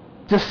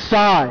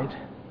 Decide,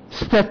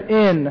 step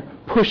in,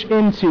 push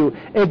into,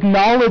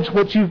 acknowledge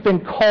what you've been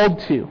called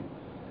to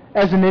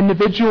as an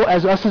individual,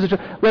 as us as a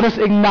church. Let us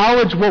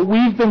acknowledge what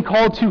we've been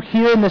called to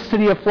here in the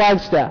city of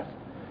Flagstaff.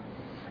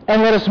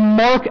 And let us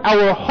mark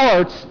our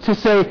hearts to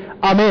say,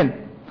 I'm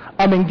in.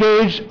 I'm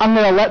engaged. I'm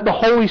going to let the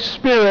Holy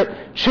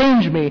Spirit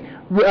change me,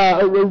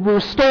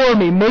 restore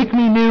me, make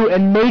me new,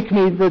 and make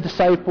me the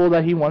disciple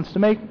that He wants to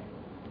make.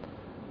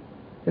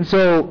 And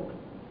so,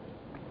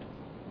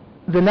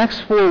 the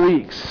next 4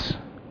 weeks,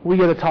 we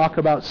get to talk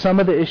about some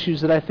of the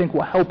issues that I think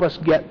will help us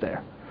get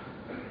there.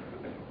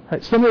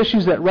 Right? Some of the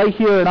issues that right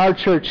here in our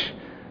church,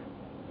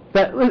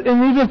 and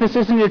even if this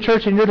isn't your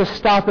church and you're just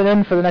stopping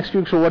in for the next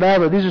few weeks or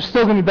whatever, these are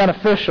still going to be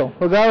beneficial,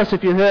 regardless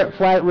if you're here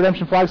at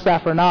Redemption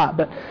Flagstaff or not.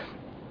 But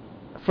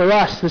for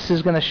us, this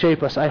is going to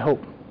shape us, I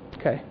hope.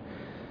 Okay.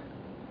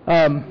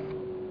 So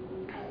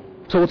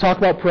we'll talk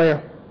about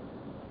prayer.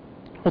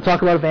 We'll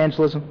talk about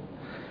evangelism.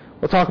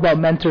 We'll talk about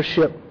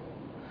mentorship.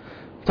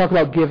 We'll talk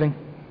about giving.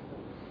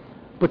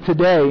 But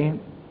today,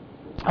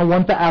 I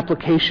want the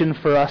application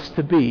for us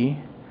to be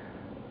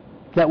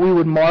that we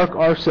would mark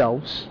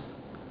ourselves,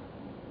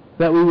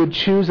 that we would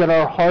choose, that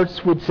our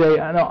hearts would say,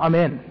 no, I'm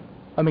in.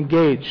 I'm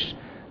engaged.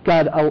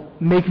 God,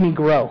 make me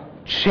grow.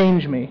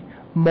 Change me.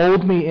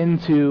 Mold me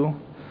into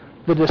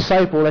the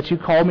disciple that you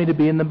called me to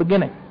be in the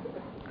beginning.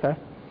 Okay?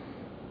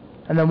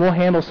 And then we'll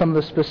handle some of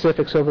the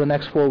specifics over the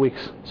next 4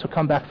 weeks. So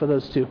come back for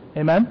those too.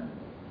 Amen?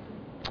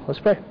 Let's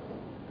pray.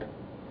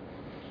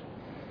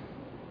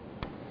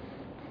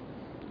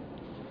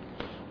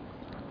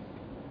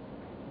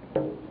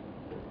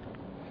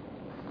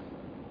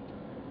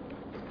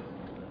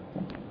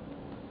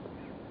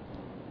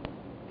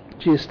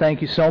 Jesus,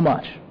 thank you so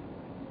much.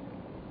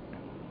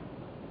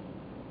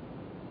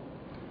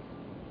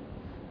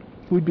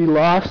 We'd be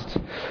lost.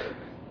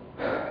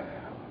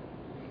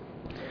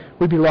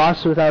 We'd be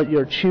lost without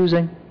your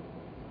choosing,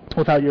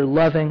 without your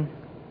loving.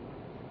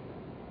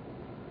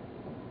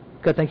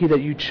 God, thank you that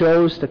you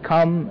chose to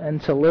come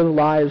and to live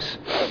lives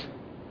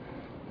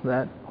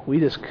that we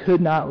just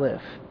could not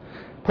live.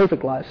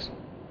 Perfect lives.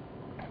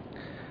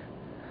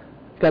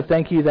 God,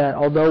 thank you that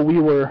although we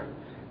were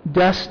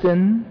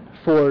destined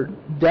for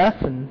death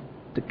and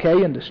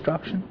decay and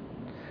destruction,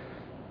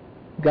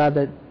 God,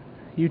 that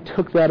you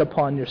took that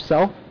upon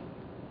yourself,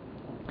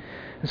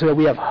 and so that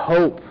we have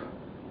hope.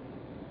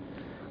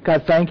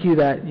 God, thank you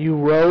that you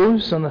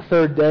rose on the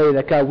third day,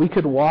 that, God, we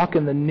could walk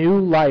in the new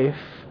life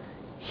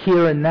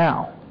here and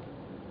now.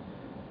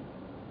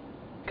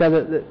 God,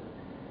 that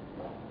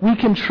we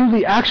can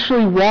truly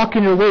actually walk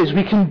in your ways.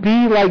 We can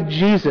be like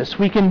Jesus.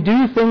 We can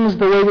do things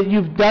the way that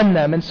you've done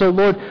them. And so,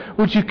 Lord,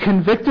 would you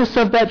convict us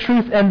of that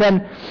truth and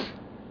then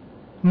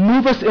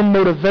move us in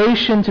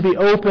motivation to be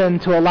open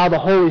to allow the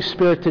Holy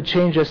Spirit to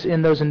change us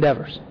in those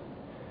endeavors.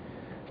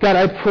 God,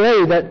 I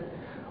pray that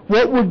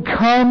what would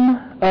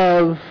come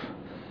of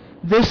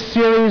this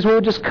series, what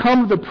would just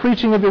come to the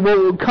preaching of your word,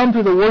 what would come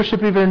through the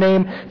worship of your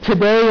name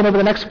today and over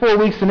the next 4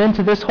 weeks and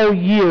into this whole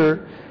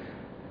year,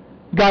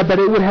 God, that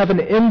it would have an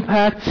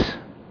impact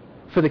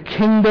for the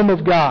kingdom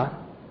of God.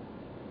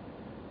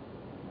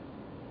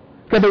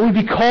 God, that we'd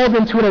be called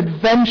into an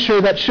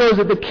adventure that shows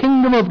that the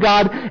kingdom of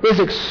God is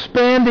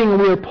expanding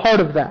and we are part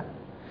of that.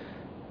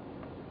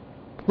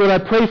 Lord, I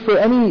pray for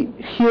any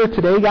here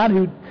today, God,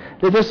 who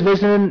they're just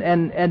visiting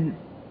and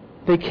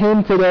they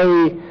came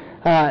today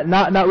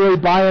not really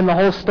buying the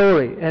whole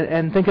story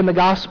and thinking the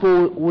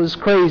gospel was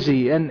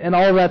crazy and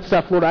all of that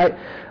stuff. Lord,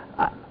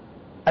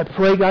 I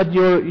pray, God,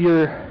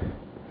 you're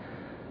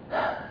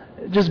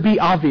just be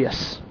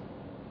obvious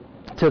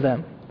to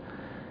them.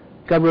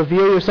 God,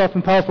 reveal yourself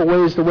in powerful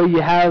ways the way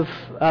you have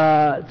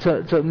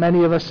to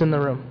many of us in the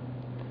room.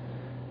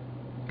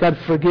 God,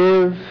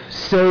 forgive,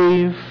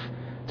 save,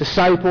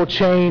 disciple,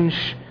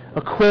 change,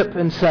 equip,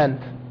 and send.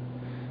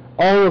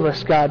 All of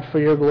us, God, for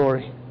your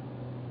glory.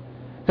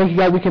 Thank you,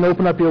 God, we can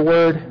open up your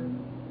word.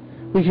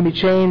 We can be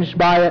changed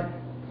by it.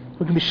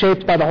 We can be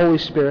shaped by the Holy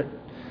Spirit.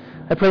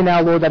 I pray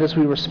now, Lord, that as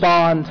we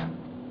respond,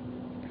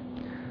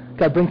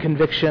 God, bring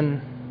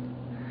conviction.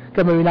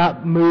 God, may we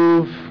not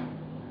move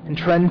and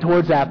trend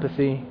towards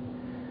apathy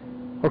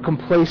or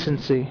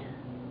complacency,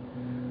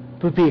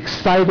 but be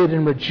excited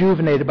and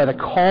rejuvenated by the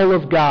call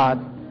of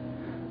God,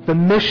 the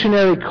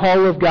missionary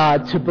call of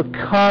God to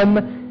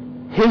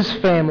become His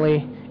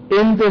family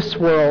in this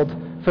world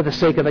for the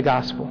sake of the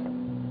gospel.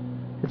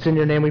 It's in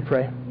your name we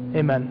pray.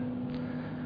 Amen.